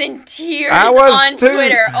 I was in tears on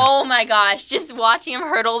Twitter. Oh my gosh, just watching him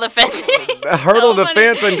hurdle the fence. Hurdle the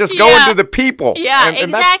fence and just going to the people. Yeah, and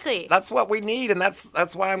exactly. That's what we need, and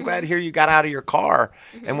that's why I'm glad to hear you got out of your car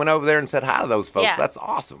and went over there and said hi to those folks. Yeah. That's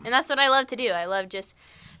awesome. And that's what I love to do. I love just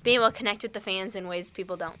being able to connect with the fans in ways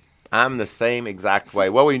people don't. I'm the same exact way.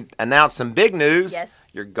 Well, we announced some big news. Yes.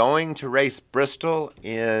 You're going to race Bristol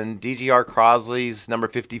in DGR Crosley's number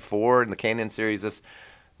 54 in the K&N Series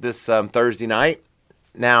this Thursday night.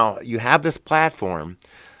 Now, you have this platform.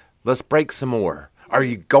 Let's break some more. Are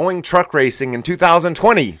you going truck racing in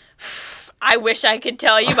 2020? I wish I could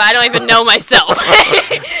tell you, but I don't even know myself.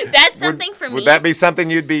 That's something for me. Would that be something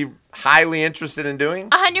you'd be highly interested in doing?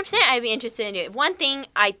 100% I'd be interested in it. One thing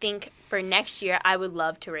I think for next year, I would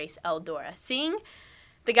love to race Eldora. Seeing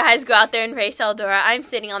the guys go out there and race Eldora, I'm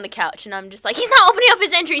sitting on the couch and I'm just like, he's not opening up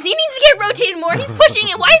his entries. He needs to get rotated more. He's pushing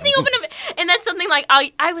it. Why is he opening up? And that's something like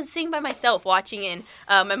I was sitting by myself watching in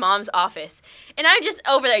my mom's office. And I'm just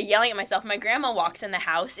over there yelling at myself. My grandma walks in the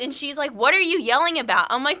house and she's like, what are you yelling about?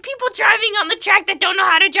 I'm like, people driving on the track that don't know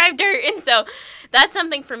how to drive dirt. And so that's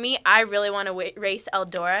something for me. I really want to race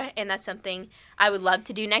Eldora, and that's something I would love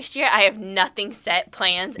to do next year. I have nothing set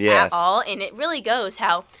plans at all, and it really goes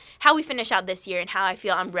how we finish out this year and how I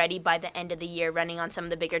feel I'm ready by the end of the year running on some of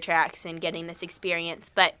the bigger tracks and getting this experience.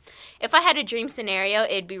 But if I had a dream scenario,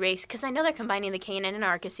 it'd be race, because I know they're combining the K&N and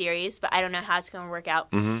ARCA series, but I don't know how it's going to work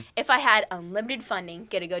out. Mm-hmm. If I had unlimited funding,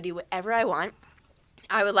 get to go do whatever I want,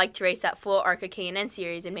 I would like to race that full ARCA K&N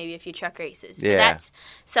series and maybe a few truck races. Yeah. But that's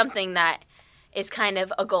something that is kind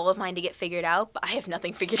of a goal of mine to get figured out, but I have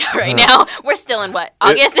nothing figured out right now. We're still in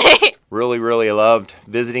August? Really, really loved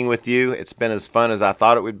visiting with you. It's been as fun as I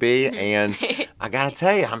thought it would be, and I gotta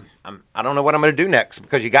tell you, I don't know what I'm gonna do next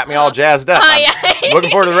because you got me all jazzed up. I'm looking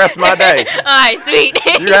forward to the rest of my day. All right, sweet.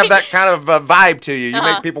 You have that kind of vibe to you. You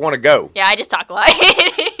make people want to go. Yeah, I just talk a lot.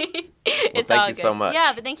 It's thank all you good. so much.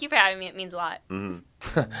 Yeah, but thank you for having me. It means a lot.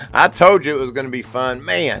 Mm-hmm. I told you it was going to be fun.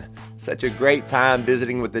 Man, such a great time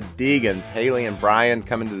visiting with the Deegans, Hailie and Brian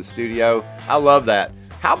coming to the studio. I love that.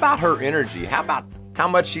 How about her energy? How about how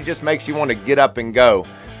much she just makes you want to get up and go?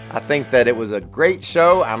 I think that it was a great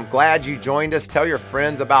show. I'm glad you joined us. Tell your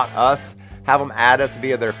friends about us. Have them add us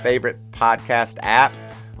via their favorite podcast app.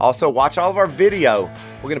 Also, watch all of our video.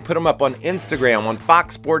 We're going to put them up on Instagram, on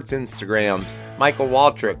Fox Sports Instagrams, Michael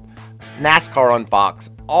Waltrip, NASCAR on Fox.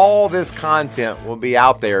 All this content will be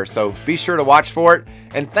out there, so be sure to watch for it.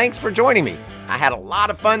 And thanks for joining me. I had a lot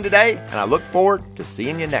of fun today, and I look forward to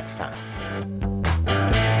seeing you next time.